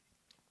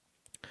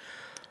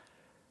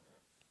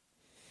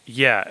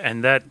 Yeah,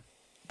 and that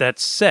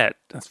set,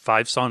 that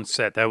 5-song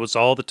set, that was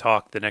all the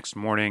talk the next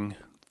morning.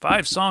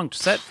 5-song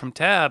set from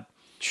Tab,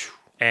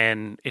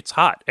 and it's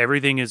hot.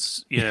 Everything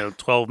is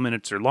 12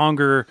 minutes or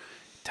longer.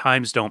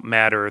 Times don't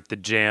matter. The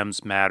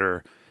jams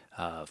matter.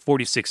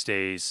 46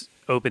 days,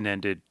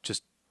 open-ended,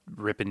 just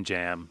rip and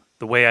jam.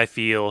 The way I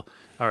feel,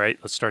 all right,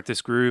 let's start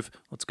this groove.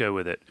 Let's go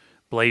with it.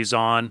 Blaze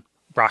on,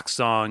 rock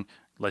song,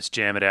 let's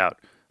jam it out.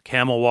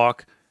 Camel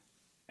Walk.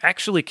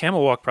 Actually,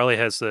 Camel Walk probably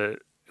has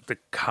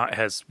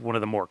has one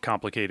of the more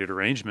complicated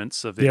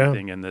arrangements of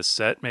anything in this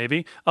set,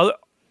 maybe.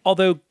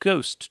 Although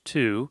Ghost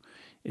 2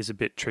 is a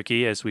bit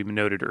tricky, as we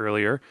noted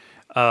earlier.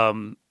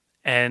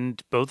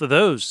 And both of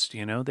those,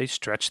 they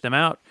stretch them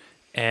out.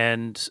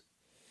 And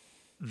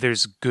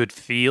there's good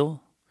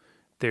feel,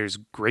 there's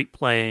great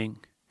playing,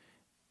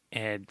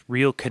 and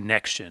real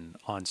connection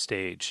on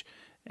stage.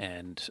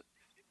 And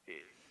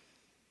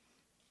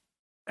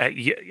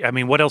I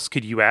mean, what else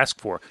could you ask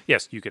for?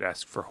 Yes, you could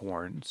ask for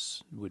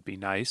horns. It would be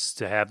nice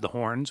to have the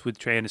horns with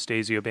Trey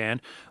Anastasio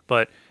Band.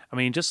 But, I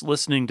mean, just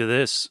listening to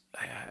this,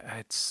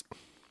 it's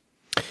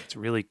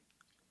really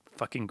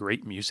fucking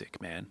great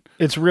music, man.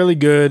 It's really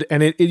good.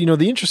 And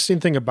the interesting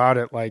thing about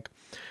it, like,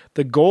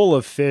 the goal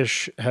of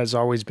Phish has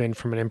always been,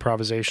 from an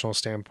improvisational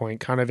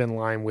standpoint, kind of in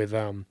line with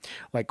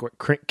like what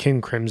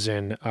King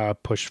Crimson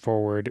pushed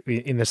forward,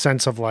 in the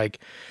sense of, like,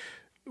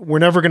 we're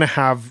never going to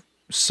have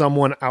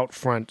someone out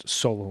front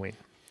soloing.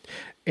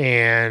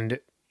 And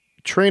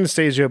Trey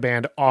Anastasio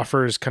Band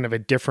offers kind of a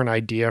different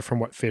idea from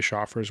what Phish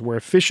offers, where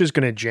if Phish is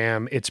going to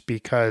jam, it's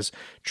because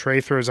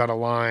Trey throws out a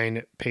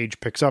line,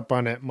 Page picks up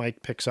on it,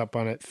 Mike picks up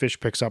on it,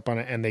 Phish picks up on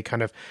it, and they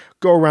kind of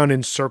go around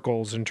in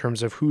circles in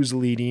terms of who's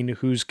leading,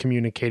 who's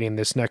communicating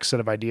this next set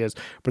of ideas.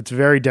 But it's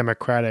very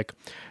democratic.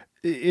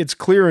 It's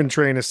clear in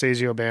Trey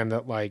Anastasio Band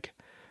that, like,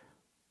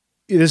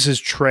 this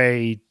is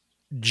Trey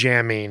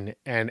jamming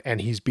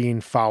and he's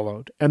being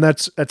followed. And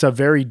that's a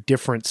very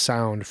different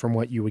sound from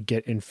what you would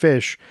get in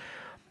Phish.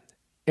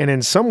 And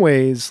in some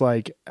ways,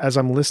 like, as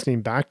I'm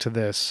listening back to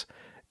this,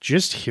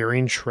 just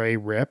hearing Trey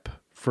rip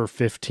for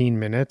 15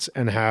 minutes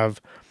and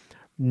have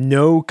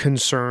no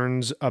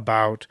concerns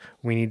about,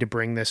 we need to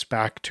bring this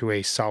back to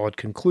a solid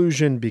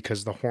conclusion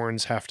because the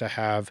horns have to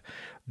have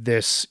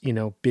this,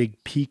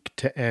 big peak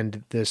to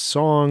end this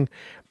song.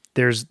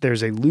 There's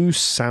a loose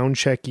sound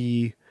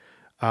checky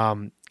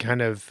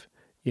kind of,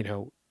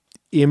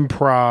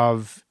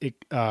 improv,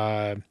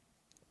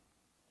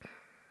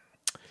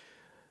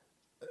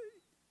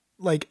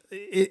 like,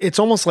 it's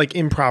almost like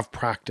improv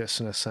practice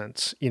in a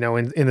sense,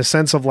 in the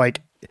sense of, like,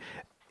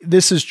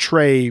 this is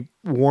Trey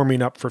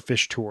warming up for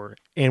Phish Tour,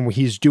 and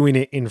he's doing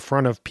it in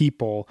front of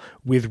people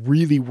with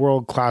really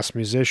world-class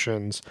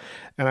musicians.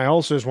 And I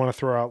also just want to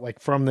throw out, like,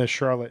 from this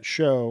Charlotte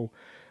show,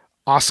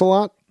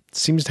 Ocelot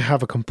seems to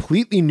have a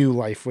completely new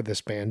life with this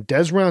band.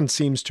 Desron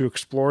seems to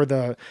explore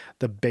the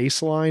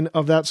bass line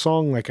of that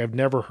song like I've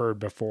never heard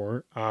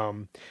before.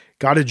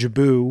 Gotta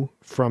Jaboo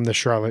from the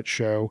Charlotte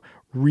show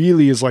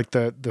really is like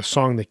the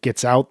song that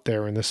gets out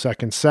there in the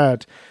second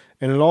set.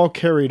 And it all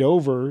carried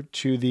over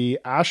to the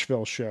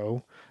Asheville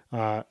show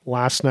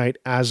last night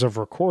as of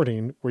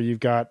recording, where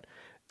you've got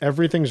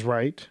Everything's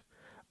Right,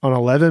 an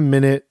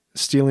 11-minute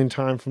Stealing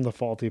Time from the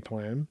Faulty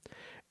Plan,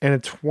 and a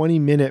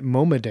 20-minute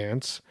MoMA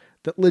dance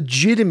that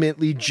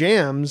legitimately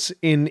jams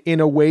in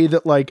a way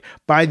that, like,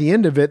 by the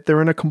end of it,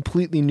 they're in a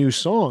completely new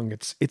song.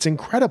 It's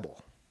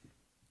incredible.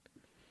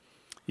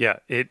 Yeah,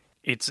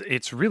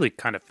 it's really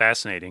kind of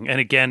fascinating.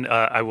 And again,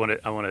 I want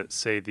to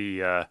say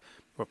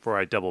before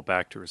I double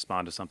back to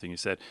respond to something you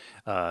said,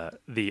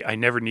 I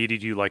never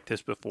needed you like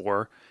this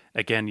before.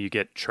 Again, you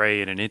get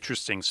Trey in an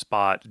interesting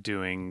spot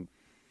doing,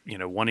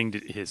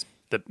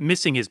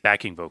 missing his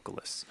backing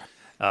vocalists.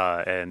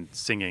 And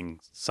singing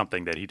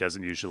something that he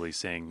doesn't usually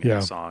sing in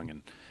a song,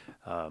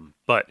 and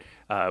but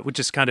which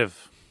is kind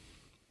of,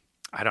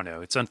 I don't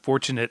know. It's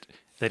unfortunate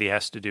that he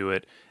has to do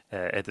it.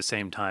 At the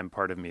same time,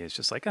 part of me is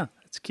just like,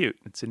 it's cute,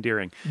 it's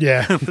endearing.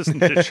 Yeah,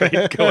 listen to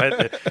Trey go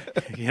ahead,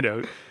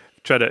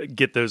 try to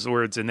get those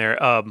words in there.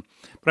 But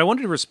I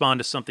wanted to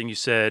respond to something you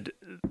said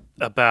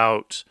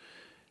about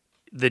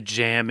the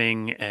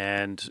jamming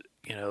and,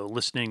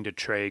 listening to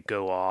Trey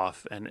go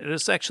off. And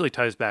this actually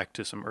ties back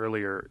to some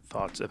earlier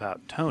thoughts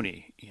about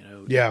Tony,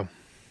 Yeah.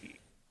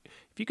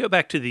 If you go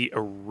back to the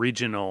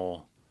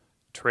original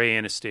Trey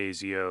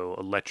Anastasio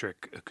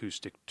electric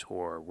acoustic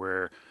tour,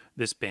 where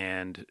this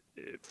band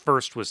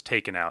first was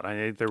taken out. I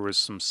think there was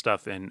some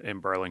stuff in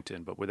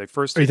Burlington, but where they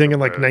first... Are you thinking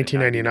like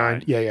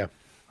 1999? Yeah.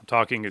 I'm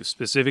talking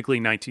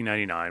specifically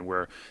 1999,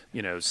 where,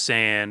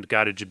 Sand,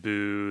 Gotta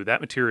Jaboo, that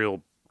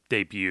material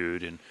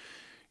debuted, and,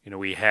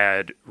 we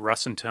had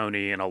Russ and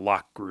Tony in a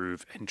lock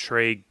groove and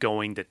Trey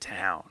going to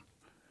town.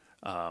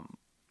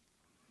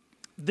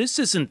 This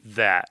isn't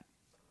that,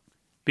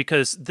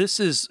 because this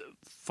is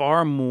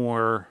far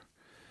more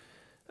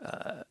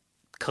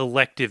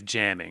collective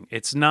jamming.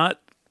 It's not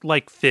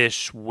like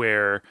Fish,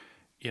 where,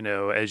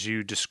 as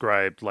you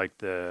described, like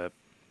the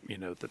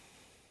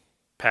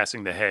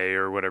passing the hay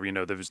or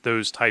whatever, there's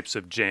those types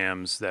of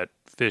jams that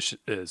Fish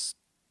is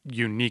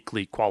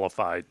uniquely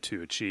qualified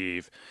to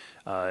achieve.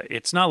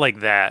 It's not like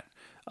that,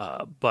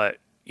 but,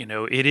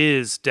 it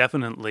is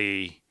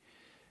definitely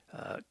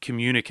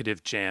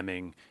communicative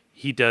jamming.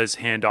 He does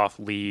hand off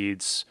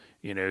leads.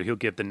 He'll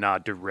give the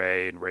nod to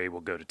Ray, and Ray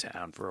will go to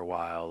town for a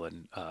while,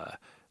 and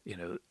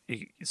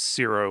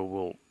Ciro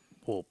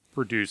will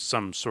produce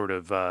some sort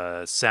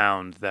of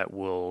sound that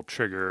will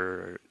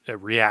trigger a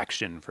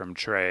reaction from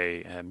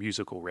Trey, a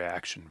musical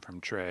reaction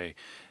from Trey,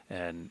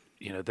 and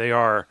they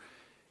are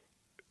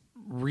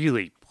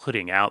really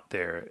putting out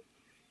there.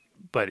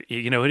 But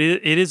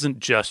it isn't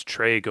just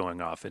Trey going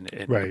off, and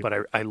right.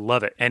 But I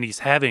love it, and he's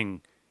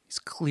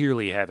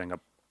clearly having a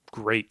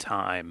great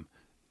time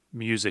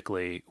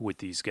musically with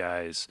these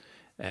guys.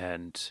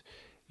 And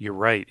you're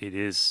right, it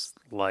is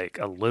like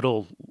a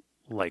little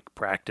like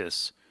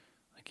practice.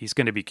 Like he's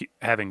going to be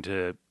having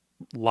to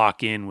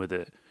lock in with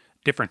a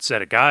different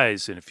set of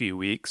guys in a few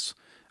weeks,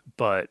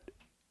 but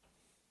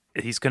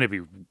he's going to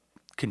be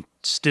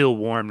still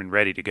warm and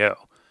ready to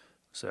go.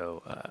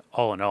 So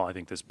all in all, I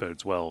think this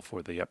bodes well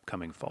for the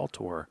upcoming fall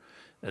tour,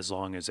 as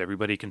long as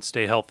everybody can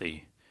stay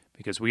healthy,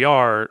 because we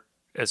are,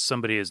 as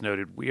somebody has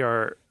noted, we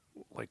are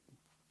like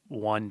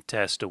one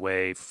test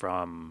away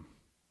from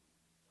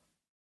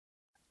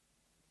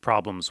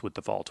problems with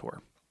the fall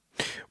tour.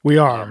 We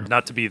are.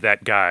 Not to be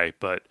that guy,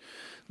 but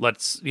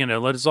let's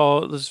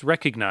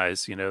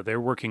recognize,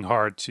 they're working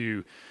hard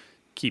to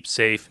keep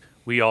safe.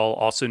 We all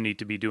also need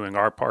to be doing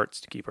our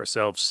parts to keep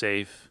ourselves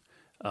safe.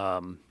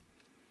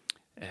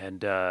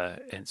 And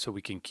so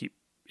we can keep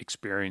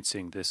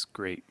experiencing this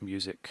great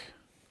music.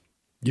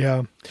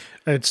 Yeah,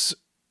 it's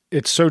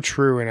so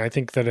true. And I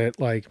think that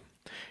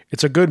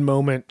it's a good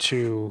moment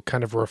to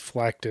kind of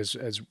reflect as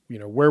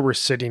where we're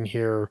sitting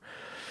here.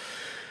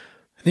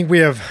 I think we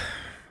have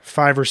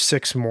 5 or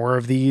 6 more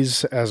of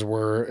these as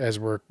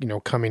we're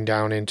coming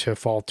down into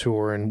fall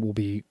tour, and we'll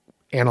be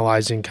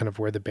analyzing kind of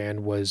where the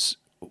band was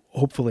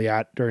hopefully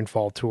at during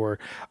fall tour.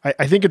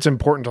 I think it's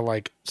important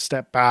to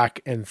step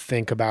back and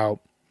think about,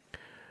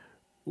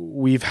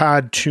 we've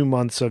had 2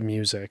 months of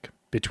music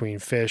between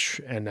Fish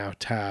and now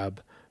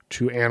Tab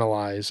to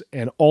analyze,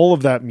 and all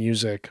of that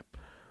music,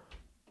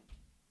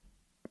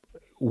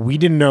 we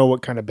didn't know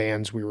what kind of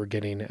bands we were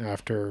getting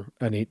after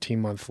an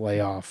 18-month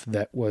layoff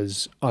that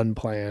was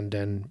unplanned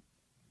and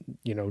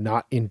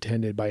not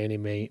intended by any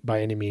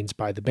means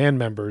by the band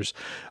members.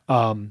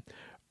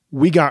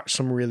 We got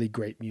some really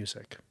great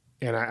music,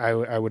 and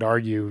I would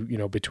argue,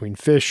 between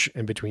Fish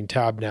and between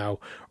Tab now,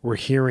 we're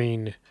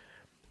hearing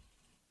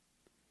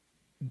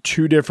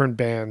 2 different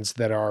bands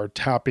that are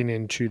tapping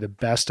into the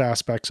best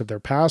aspects of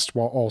their past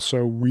while also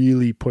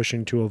really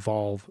pushing to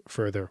evolve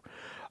further.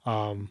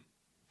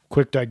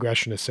 Quick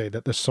digression to say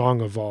that the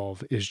song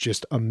Evolve is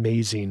just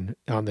amazing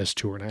on this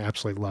tour, and I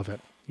absolutely love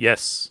it.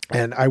 Yes.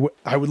 And I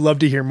would love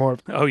to hear more.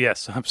 Oh,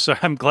 yes.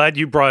 I'm glad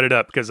you brought it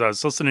up, because I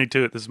was listening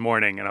to it this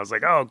morning and I was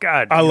like, oh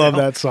God, I love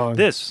that song.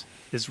 This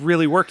is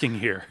really working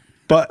here.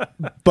 But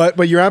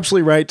you're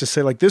absolutely right to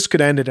say this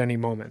could end at any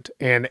moment.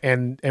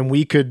 And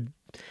we could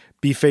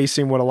be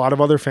facing what a lot of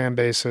other fan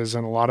bases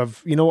and a lot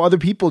of, other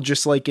people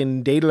just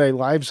in day-to-day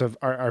lives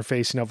are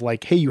facing of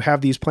hey, you have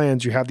these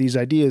plans, you have these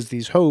ideas,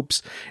 these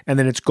hopes, and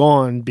then it's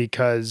gone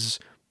because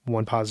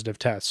one positive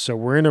test. So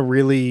we're in a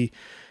really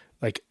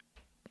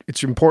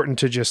it's important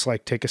to just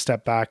take a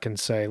step back and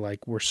say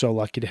we're so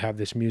lucky to have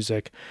this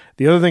music.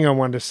 The other thing I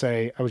wanted to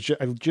say,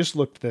 I just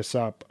looked this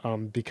up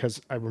because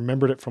I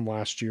remembered it from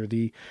last year.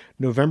 The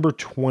November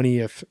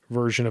 20th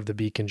version of the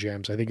Beacon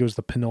Jams, I think it was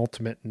the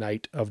penultimate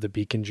night of the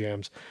Beacon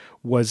Jams,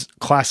 was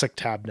classic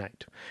Tab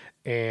night.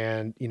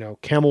 And,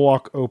 Camel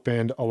Walk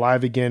opened,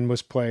 Alive Again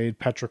was played,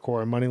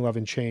 Petrichor, Money, Love,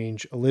 and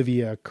Change,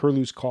 Olivia,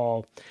 Curlew's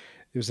Call.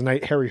 It was the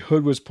night Harry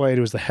Hood was played.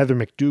 It was the Heather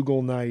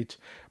McDougall night,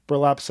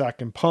 Burlap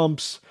Sack and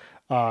Pumps,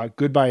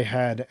 Goodbye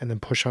Head, and then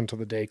Push Until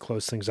the Day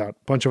close things out.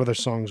 A bunch of other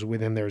songs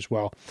within there as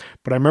well.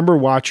 But I remember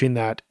watching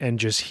that and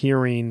just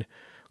hearing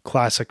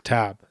classic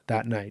Tab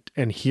that night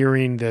and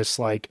hearing this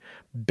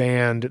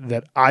band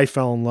that I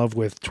fell in love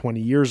with 20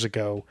 years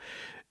ago.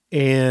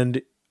 And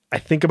I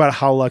think about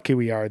how lucky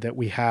we are that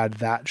we had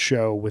that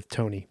show with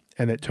Tony,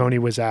 and that Tony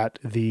was at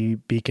the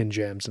Beacon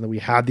Jams, and that we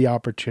had the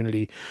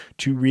opportunity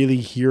to really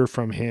hear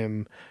from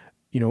him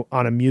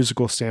on a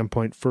musical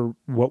standpoint for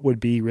what would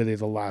be really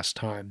the last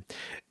time.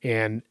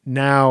 And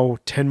now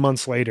 10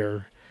 months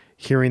later,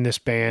 hearing this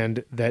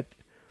band that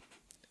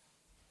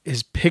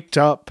is picked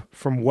up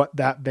from what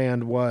that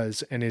band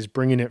was and is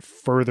bringing it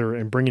further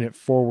and bringing it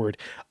forward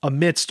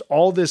amidst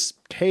all this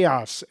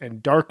chaos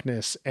and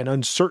darkness and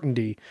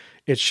uncertainty.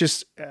 It's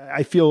just,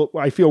 I feel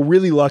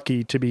really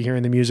lucky to be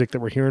hearing the music that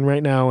we're hearing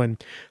right now,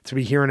 and to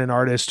be hearing an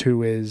artist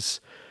who is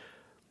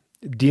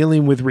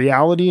dealing with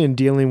reality and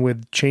dealing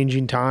with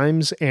changing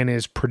times and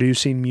is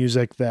producing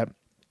music that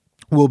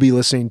we'll be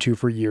listening to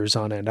for years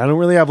on end. I don't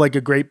really have like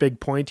a great big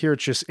point here.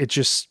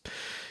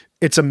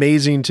 It's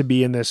amazing to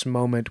be in this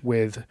moment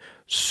with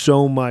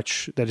so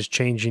much that is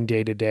changing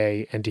day to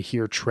day, and to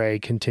hear Trey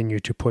continue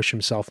to push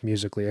himself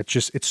musically.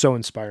 It's so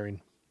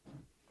inspiring.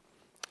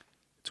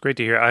 It's great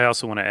to hear. I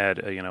also want to add,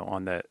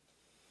 on that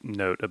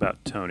note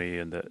about Tony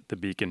and the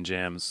Beacon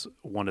Jams,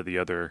 one of the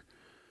other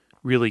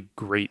really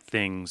great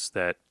things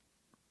that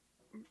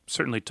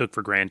certainly took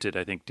for granted,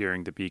 I think,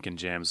 during the Beacon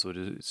Jams, but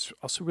it's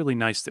also really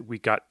nice that we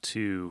got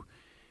to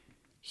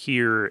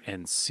hear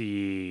and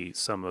see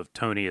some of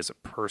Tony as a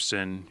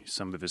person,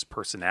 some of his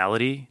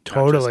personality,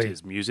 not just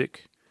his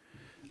music,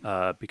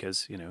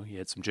 because, he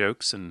had some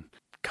jokes and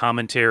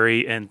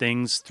commentary and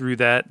things through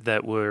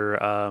that were,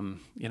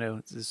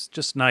 it's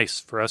just nice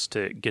for us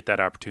to get that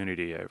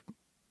opportunity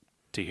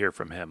to hear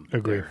from him.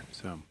 Agree.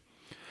 So,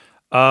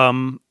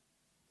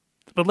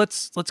 but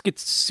let's get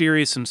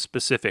serious and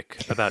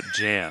specific about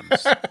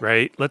jams,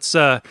 right?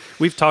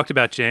 We've talked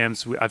about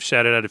jams. I've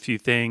shouted out a few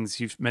things.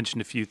 You've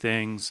mentioned a few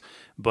things,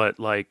 but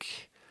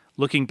like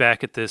looking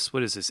back at this,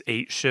 what is this,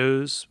 8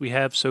 shows we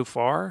have so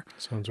far?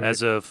 Sounds right.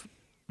 As of,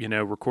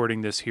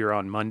 recording this here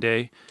on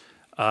Monday.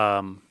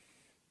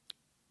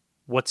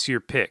 What's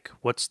your pick?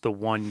 What's the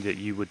one that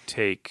you would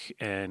take?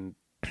 And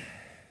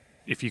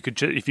if you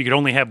could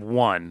only have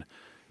one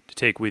to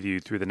take with you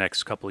through the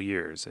next couple of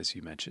years, as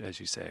you mentioned, as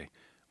you say,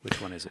 which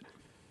one is it?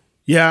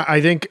 Yeah, I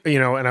think,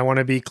 and I want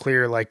to be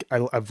clear, like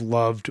I've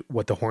loved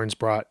what the Horns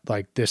brought,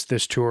 like this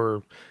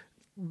tour.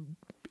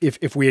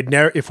 If we had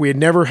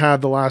never had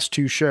the last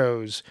 2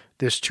 shows,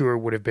 this tour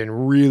would have been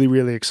really,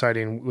 really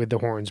exciting with the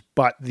Horns.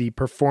 But the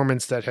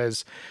performance that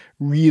has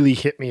really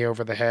hit me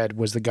over the head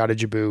was the Gotta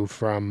Jaboo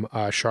from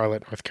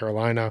Charlotte, North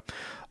Carolina,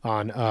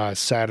 on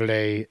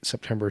Saturday,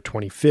 September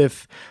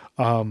 25th.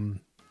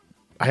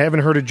 I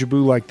haven't heard a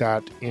Jaboo like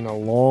that in a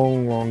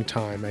long, long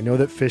time. I know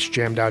that Fish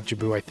jammed out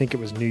Jaboo. I think it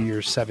was New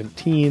Year's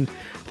 17. There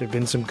have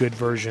been some good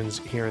versions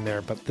here and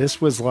there, but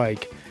this was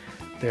like,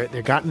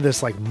 they got into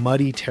this like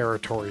muddy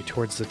territory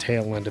towards the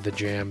tail end of the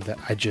jam that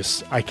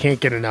I can't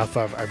get enough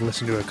of. I've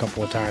listened to it a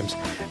couple of times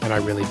and I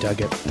really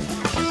dug it.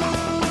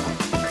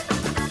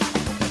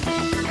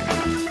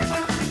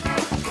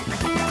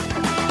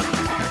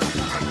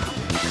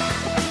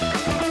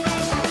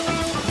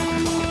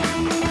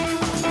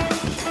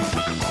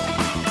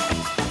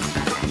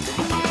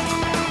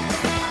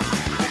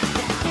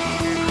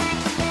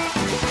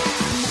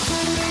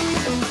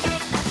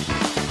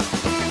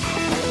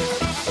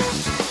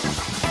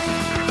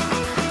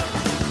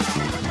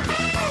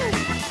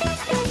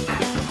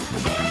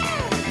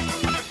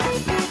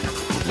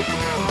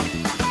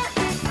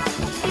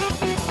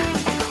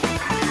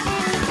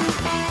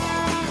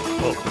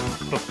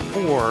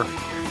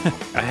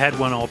 I had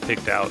one all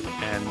picked out,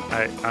 and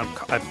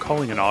I'm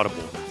calling an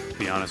audible, to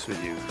be honest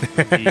with you.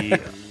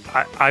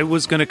 I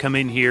was going to come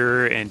in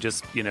here and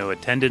just,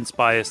 attendance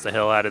bias the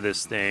hell out of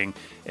this thing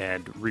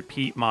and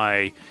repeat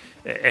my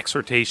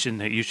exhortation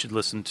that you should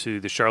listen to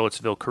the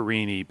Charlottesville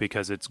Carini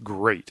because it's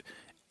great.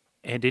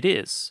 And it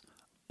is.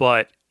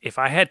 But if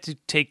I had to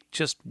take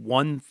just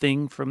one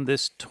thing from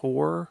this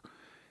tour,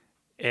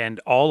 and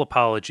all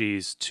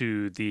apologies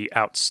to the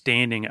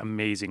outstanding,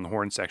 amazing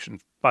horn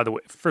section. By the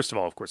way, first of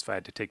all, of course, if I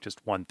had to take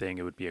just one thing,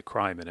 it would be a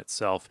crime in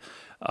itself.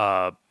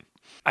 I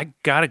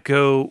got to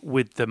go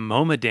with the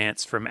MoMA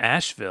dance from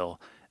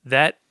Asheville.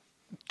 That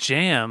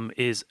jam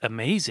is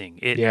amazing.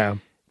 It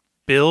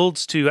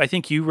builds to, I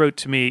think you wrote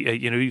to me,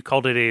 you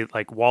called it a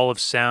like wall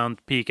of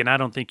sound peak, and I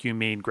don't think you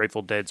mean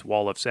Grateful Dead's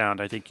wall of sound.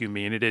 I think you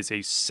mean it is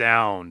a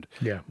sound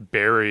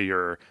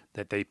barrier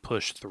that they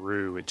push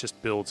through. It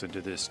just builds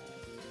into this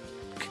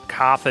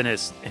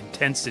cacophonous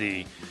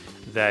intensity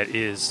that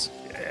it's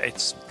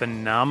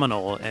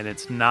phenomenal, and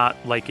it's not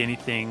like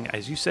anything,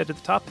 as you said at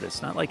the top of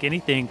this, not like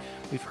anything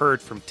we've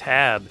heard from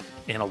Tab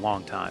in a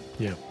long time.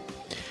 And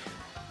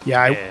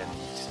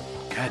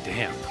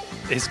goddamn,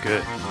 it's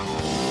good.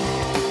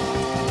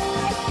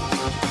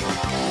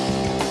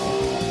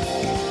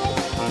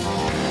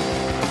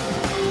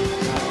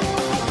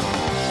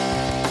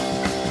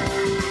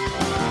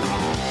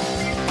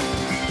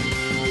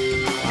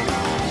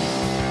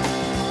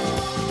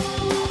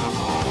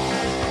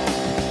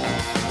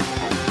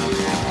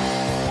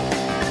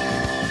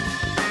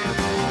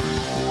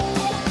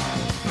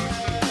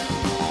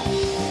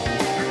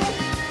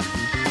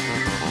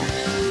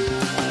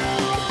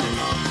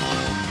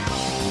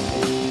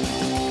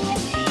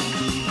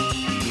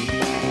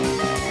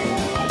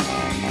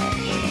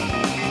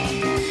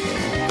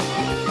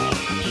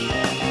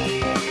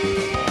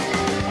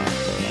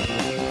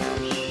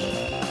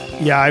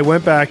 Yeah, I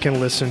went back and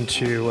listened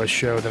to a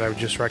show that I would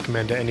just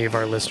recommend to any of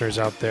our listeners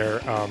out there.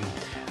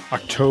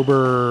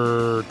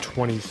 October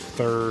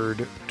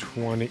 23rd,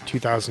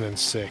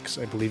 2006.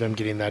 I believe I'm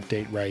getting that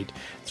date right.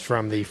 It's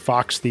from the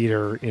Fox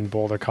Theater in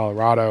Boulder,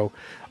 Colorado.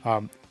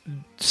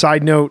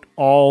 Side note,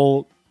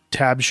 all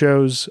tab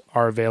shows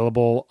are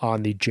available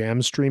on the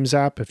Jam Streams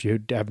app. If you're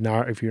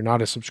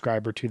not a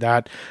subscriber to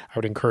that, I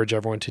would encourage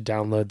everyone to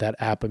download that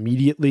app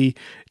immediately.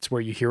 It's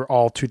where you hear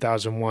all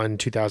 2001,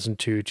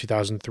 2002,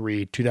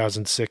 2003,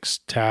 2006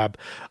 tab.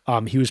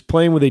 He was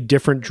playing with a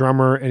different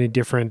drummer and a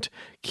different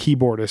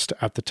keyboardist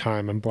at the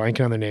time. I'm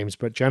blanking on their names,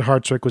 but Jen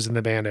Hartswick was in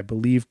the band. I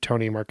believe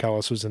Tony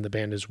Markellis was in the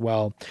band as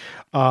well.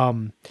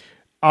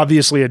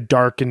 Obviously a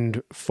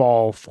darkened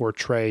fall for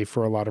Trey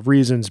for a lot of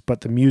reasons,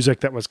 but the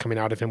music that was coming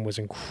out of him was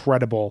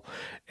incredible.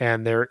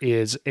 And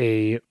there's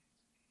a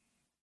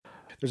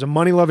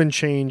Money, Love, and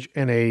Change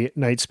and a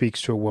Night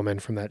Speaks to a Woman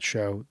from that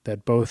show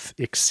that both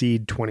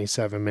exceed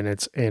 27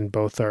 minutes and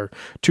both are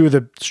two of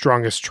the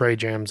strongest Trey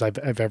jams I've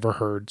ever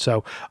heard.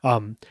 So,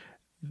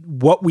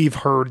 what we've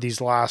heard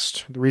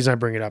the reason I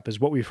bring it up is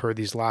what we've heard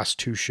these last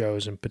two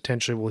shows, and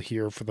potentially we'll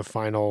hear for the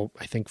final,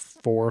 I think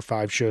 4 or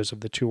 5 shows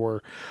of the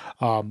tour,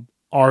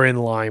 are in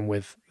line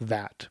with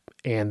that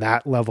and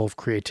that level of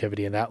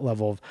creativity and that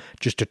level of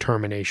just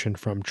determination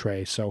from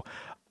Trey. So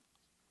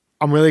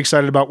I'm really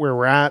excited about where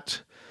we're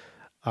at.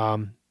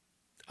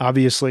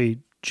 Obviously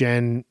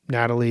Jen,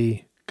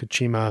 Natalie,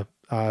 Kachima,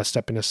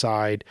 stepping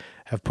aside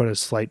have put a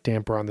slight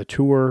damper on the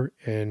tour.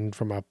 And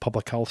from a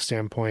public health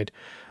standpoint,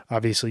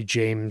 obviously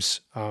James,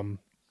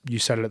 you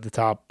said it at the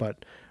top,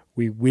 but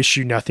we wish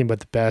you nothing but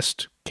the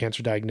best.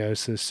 Cancer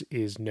diagnosis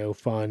is no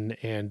fun.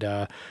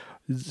 And,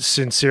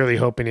 sincerely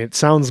hoping, it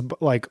sounds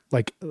like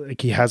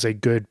he has a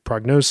good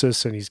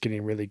prognosis and he's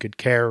getting really good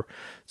care.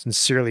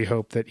 Sincerely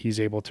hope that he's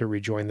able to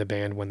rejoin the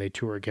band when they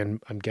tour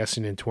again, I'm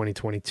guessing in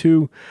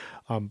 2022.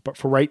 But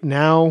for right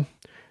now,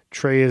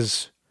 Trey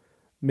is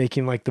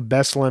making like the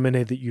best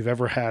lemonade that you've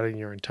ever had in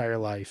your entire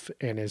life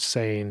and is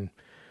saying,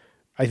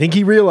 I think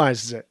he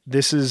realizes it.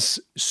 This is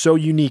so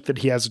unique that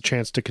he has a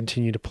chance to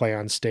continue to play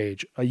on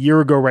stage. A year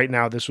ago right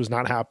now, this was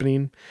not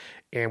happening.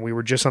 And we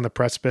were just on the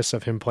precipice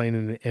of him playing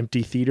in an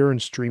empty theater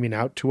and streaming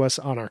out to us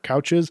on our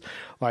couches.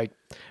 Like,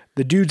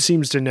 the dude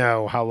seems to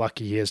know how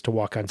lucky he is to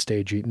walk on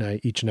stage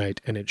each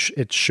night, and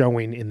it's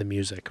showing in the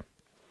music.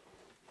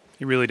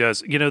 He really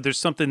does. You know, there's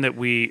something that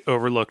we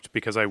overlooked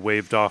because I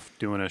waved off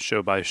doing a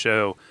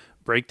show-by-show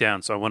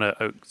breakdown. So I want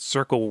to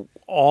circle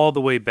all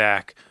the way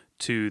back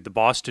to the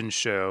Boston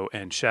show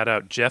and shout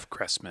out Jeff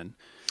Cressman,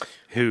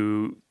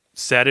 who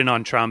sat in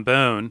on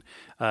trombone.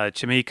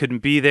 Jimmy couldn't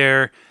be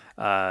there.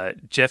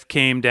 Jeff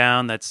came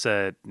down. That's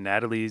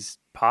Natalie's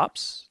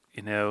pops,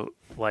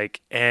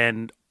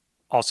 and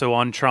also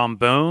on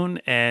trombone,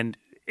 and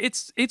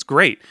it's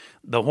great.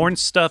 The horn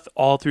stuff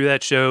all through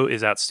that show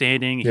is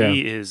outstanding. Yeah.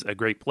 He is a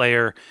great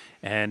player,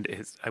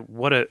 and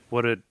what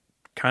a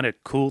kind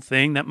of cool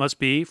thing that must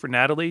be for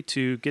Natalie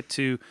to get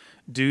to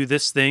do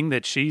this thing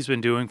that she's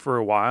been doing for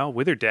a while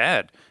with her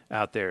dad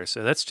out there.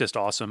 So that's just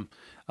awesome.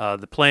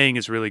 The playing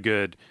is really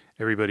good.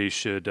 Everybody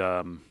should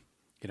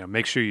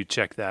make sure you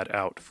check that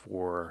out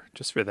for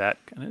that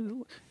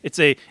kind of.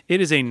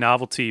 It is a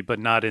novelty, but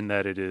not in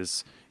that it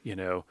is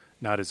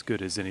not as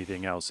good as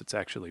anything else. It's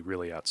actually a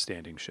really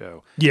outstanding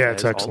show. Yeah,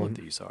 it's excellent. All of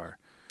these are.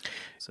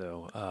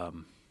 So I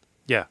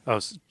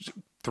was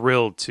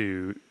thrilled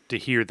to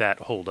hear that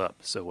hold up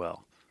so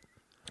well.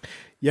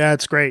 Yeah,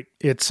 it's great.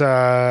 It's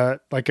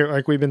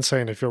like we've been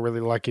saying, I feel really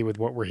lucky with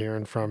what we're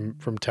hearing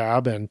from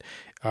Tab, and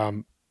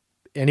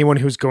anyone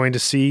who's going to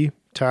see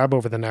Tab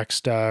over the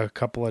next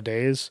couple of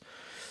days,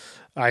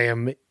 I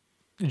am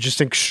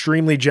just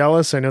extremely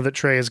jealous. I know that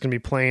Trey is going to be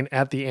playing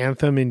at the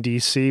Anthem in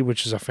DC,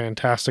 which is a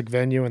fantastic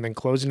venue, and then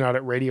closing out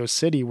at Radio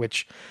City,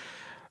 which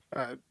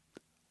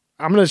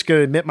I'm just going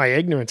to admit my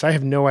ignorance. I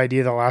have no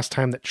idea the last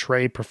time that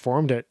Trey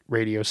performed at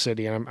Radio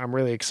City, and I'm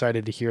really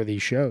excited to hear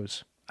these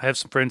shows. I have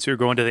some friends who are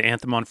going to the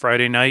Anthem on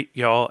Friday night.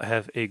 Y'all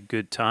have a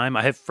good time.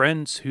 I have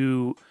friends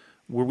who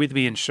were with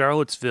me in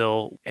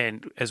Charlottesville,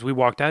 and as we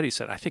walked out, he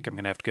said, I think I'm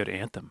going to have to go to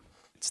Anthem.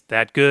 It's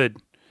that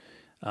good.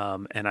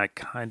 And I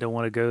kind of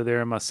want to go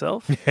there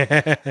myself.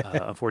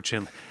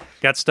 Unfortunately,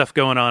 got stuff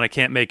going on. I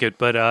can't make it.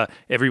 But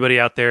everybody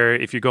out there,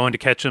 if you're going to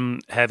catch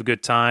them, have a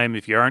good time.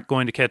 If you aren't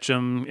going to catch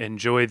them,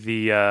 enjoy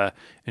the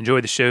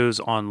shows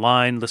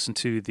online. Listen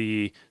to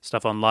the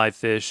stuff on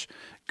Livefish.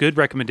 Good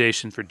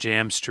recommendation for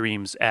Jam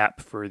Streams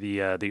app for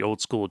the old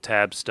school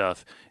tab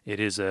stuff. It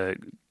is a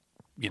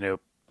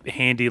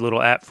handy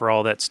little app for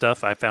all that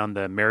stuff. I found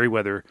the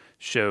Merriweather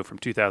show from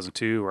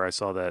 2002 where I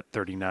saw that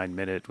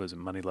 39-minute was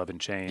Money, Love,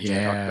 and Change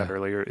I talked about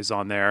earlier is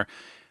on there.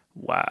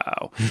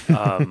 Wow.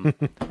 And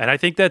I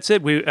think that's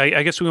it.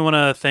 I guess we want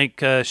to thank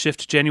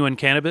Shift Genuine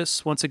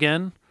Cannabis once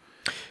again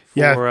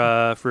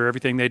for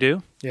everything they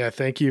do. Yeah,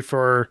 thank you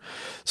for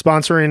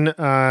sponsoring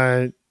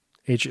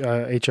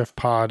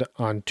HFPod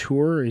on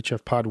tour,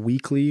 HFPod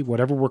Weekly,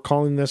 whatever we're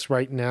calling this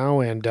right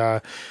now.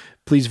 And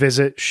please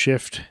visit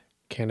Shift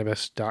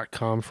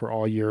shiftgenuinecannabis.com for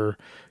all your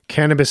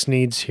cannabis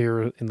needs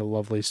here in the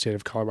lovely state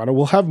of Colorado.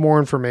 We'll have more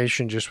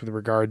information just with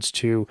regards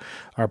to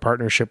our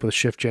partnership with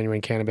Shift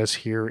Genuine Cannabis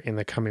here in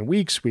the coming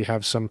weeks. We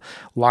have some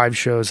live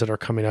shows that are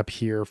coming up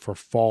here for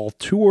fall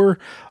tour,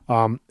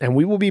 and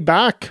we will be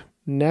back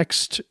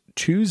next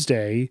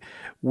Tuesday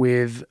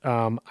with,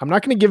 I'm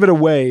not going to give it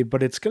away,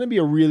 but it's going to be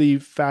a really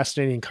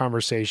fascinating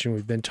conversation.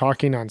 We've been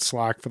talking on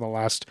Slack for the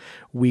last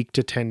week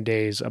to 10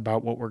 days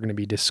about what we're going to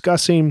be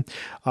discussing.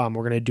 We're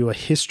going to do a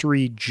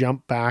history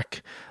jump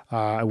back.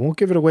 I won't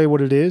give it away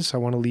what it is. I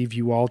want to leave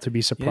you all to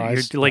be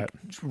surprised. Yeah, you're like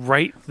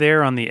right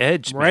there on the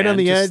edge, right man. on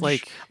the just edge.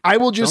 Like, I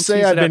will just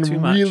say I've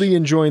been much. really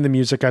enjoying the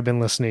music I've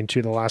been listening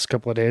to the last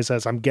couple of days,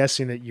 as I'm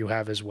guessing that you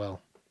have as well.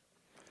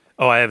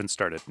 Oh, I haven't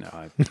started. No,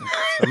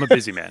 I'm a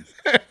busy man.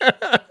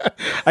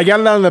 I got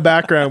it on in the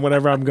background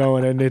whenever I'm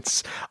going, and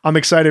I'm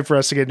excited for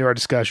us to get into our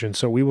discussion.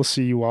 So we will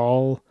see you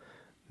all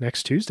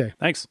next Tuesday.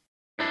 Thanks.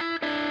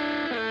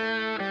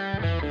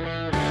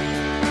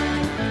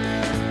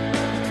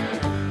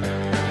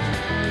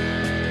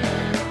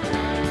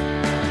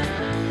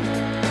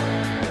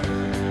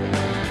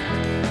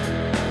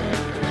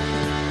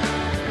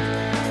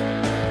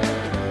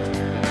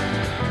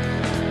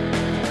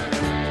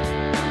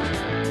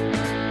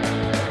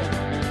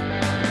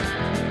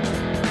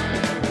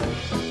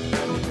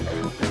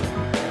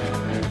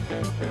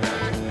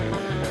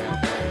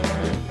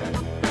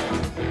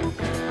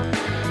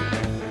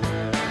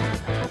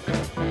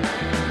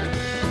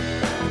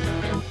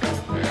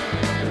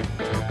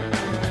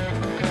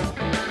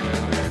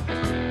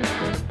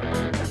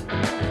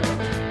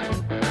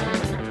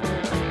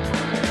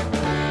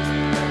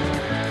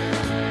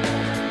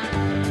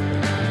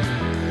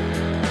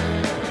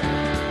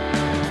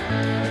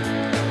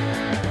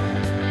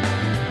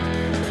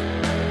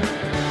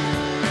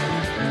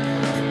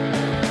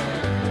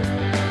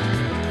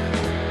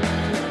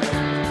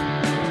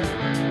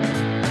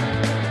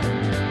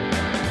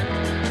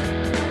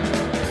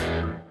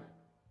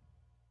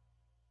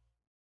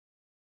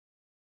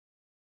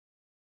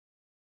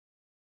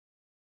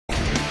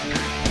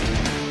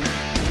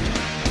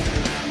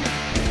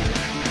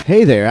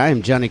 Hey there, I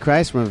am Johnny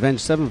Christ from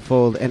Avenged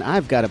Sevenfold, and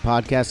I've got a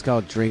podcast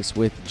called Drinks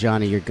with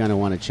Johnny you're going to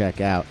want to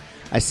check out.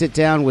 I sit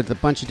down with a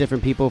bunch of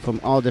different people from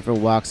all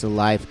different walks of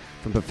life,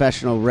 from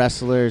professional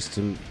wrestlers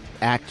to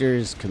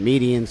actors,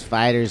 comedians,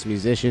 fighters,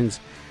 musicians,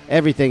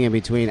 everything in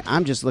between.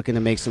 I'm just looking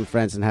to make some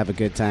friends and have a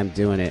good time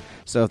doing it.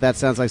 So if that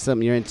sounds like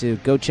something you're into,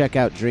 go check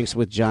out Drinks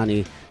with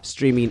Johnny,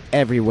 streaming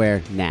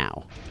everywhere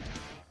now.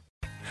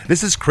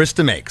 This is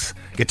Krista Makes,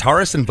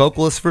 guitarist and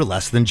vocalist for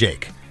Less Than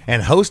Jake,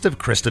 and host of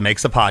Krista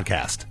Makes a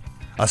Podcast,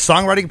 a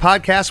songwriting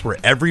podcast where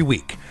every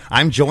week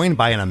I'm joined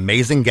by an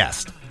amazing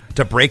guest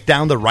to break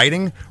down the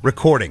writing,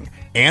 recording,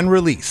 and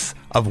release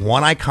of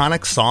one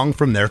iconic song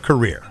from their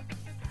career.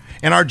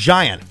 In our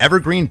giant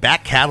evergreen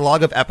back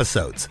catalog of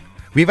episodes,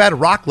 we've had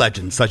rock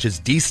legends such as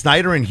Dee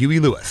Snider and Huey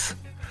Lewis,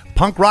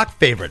 punk rock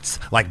favorites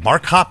like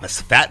Mark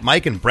Hoppus, Fat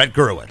Mike, and Brett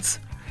Gurewitz,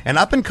 and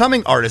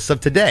up-and-coming artists of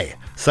today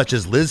such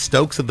as Liz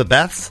Stokes of the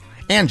Beths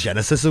and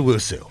Genesis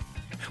Owusu.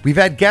 We've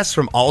had guests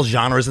from all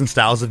genres and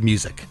styles of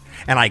music,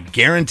 and I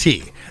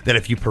guarantee that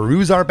if you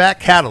peruse our back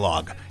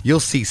catalog,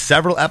 you'll see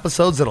several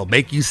episodes that'll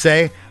make you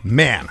say,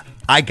 man,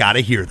 I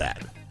gotta hear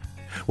that.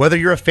 Whether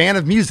you're a fan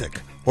of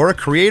music or a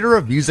creator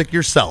of music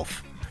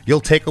yourself,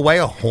 you'll take away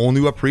a whole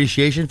new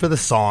appreciation for the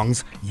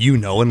songs you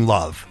know and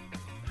love.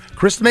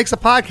 Krista Makes a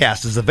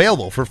Podcast is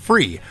available for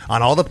free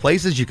on all the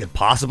places you could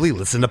possibly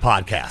listen to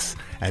podcasts,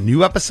 and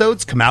new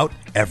episodes come out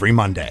every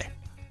Monday.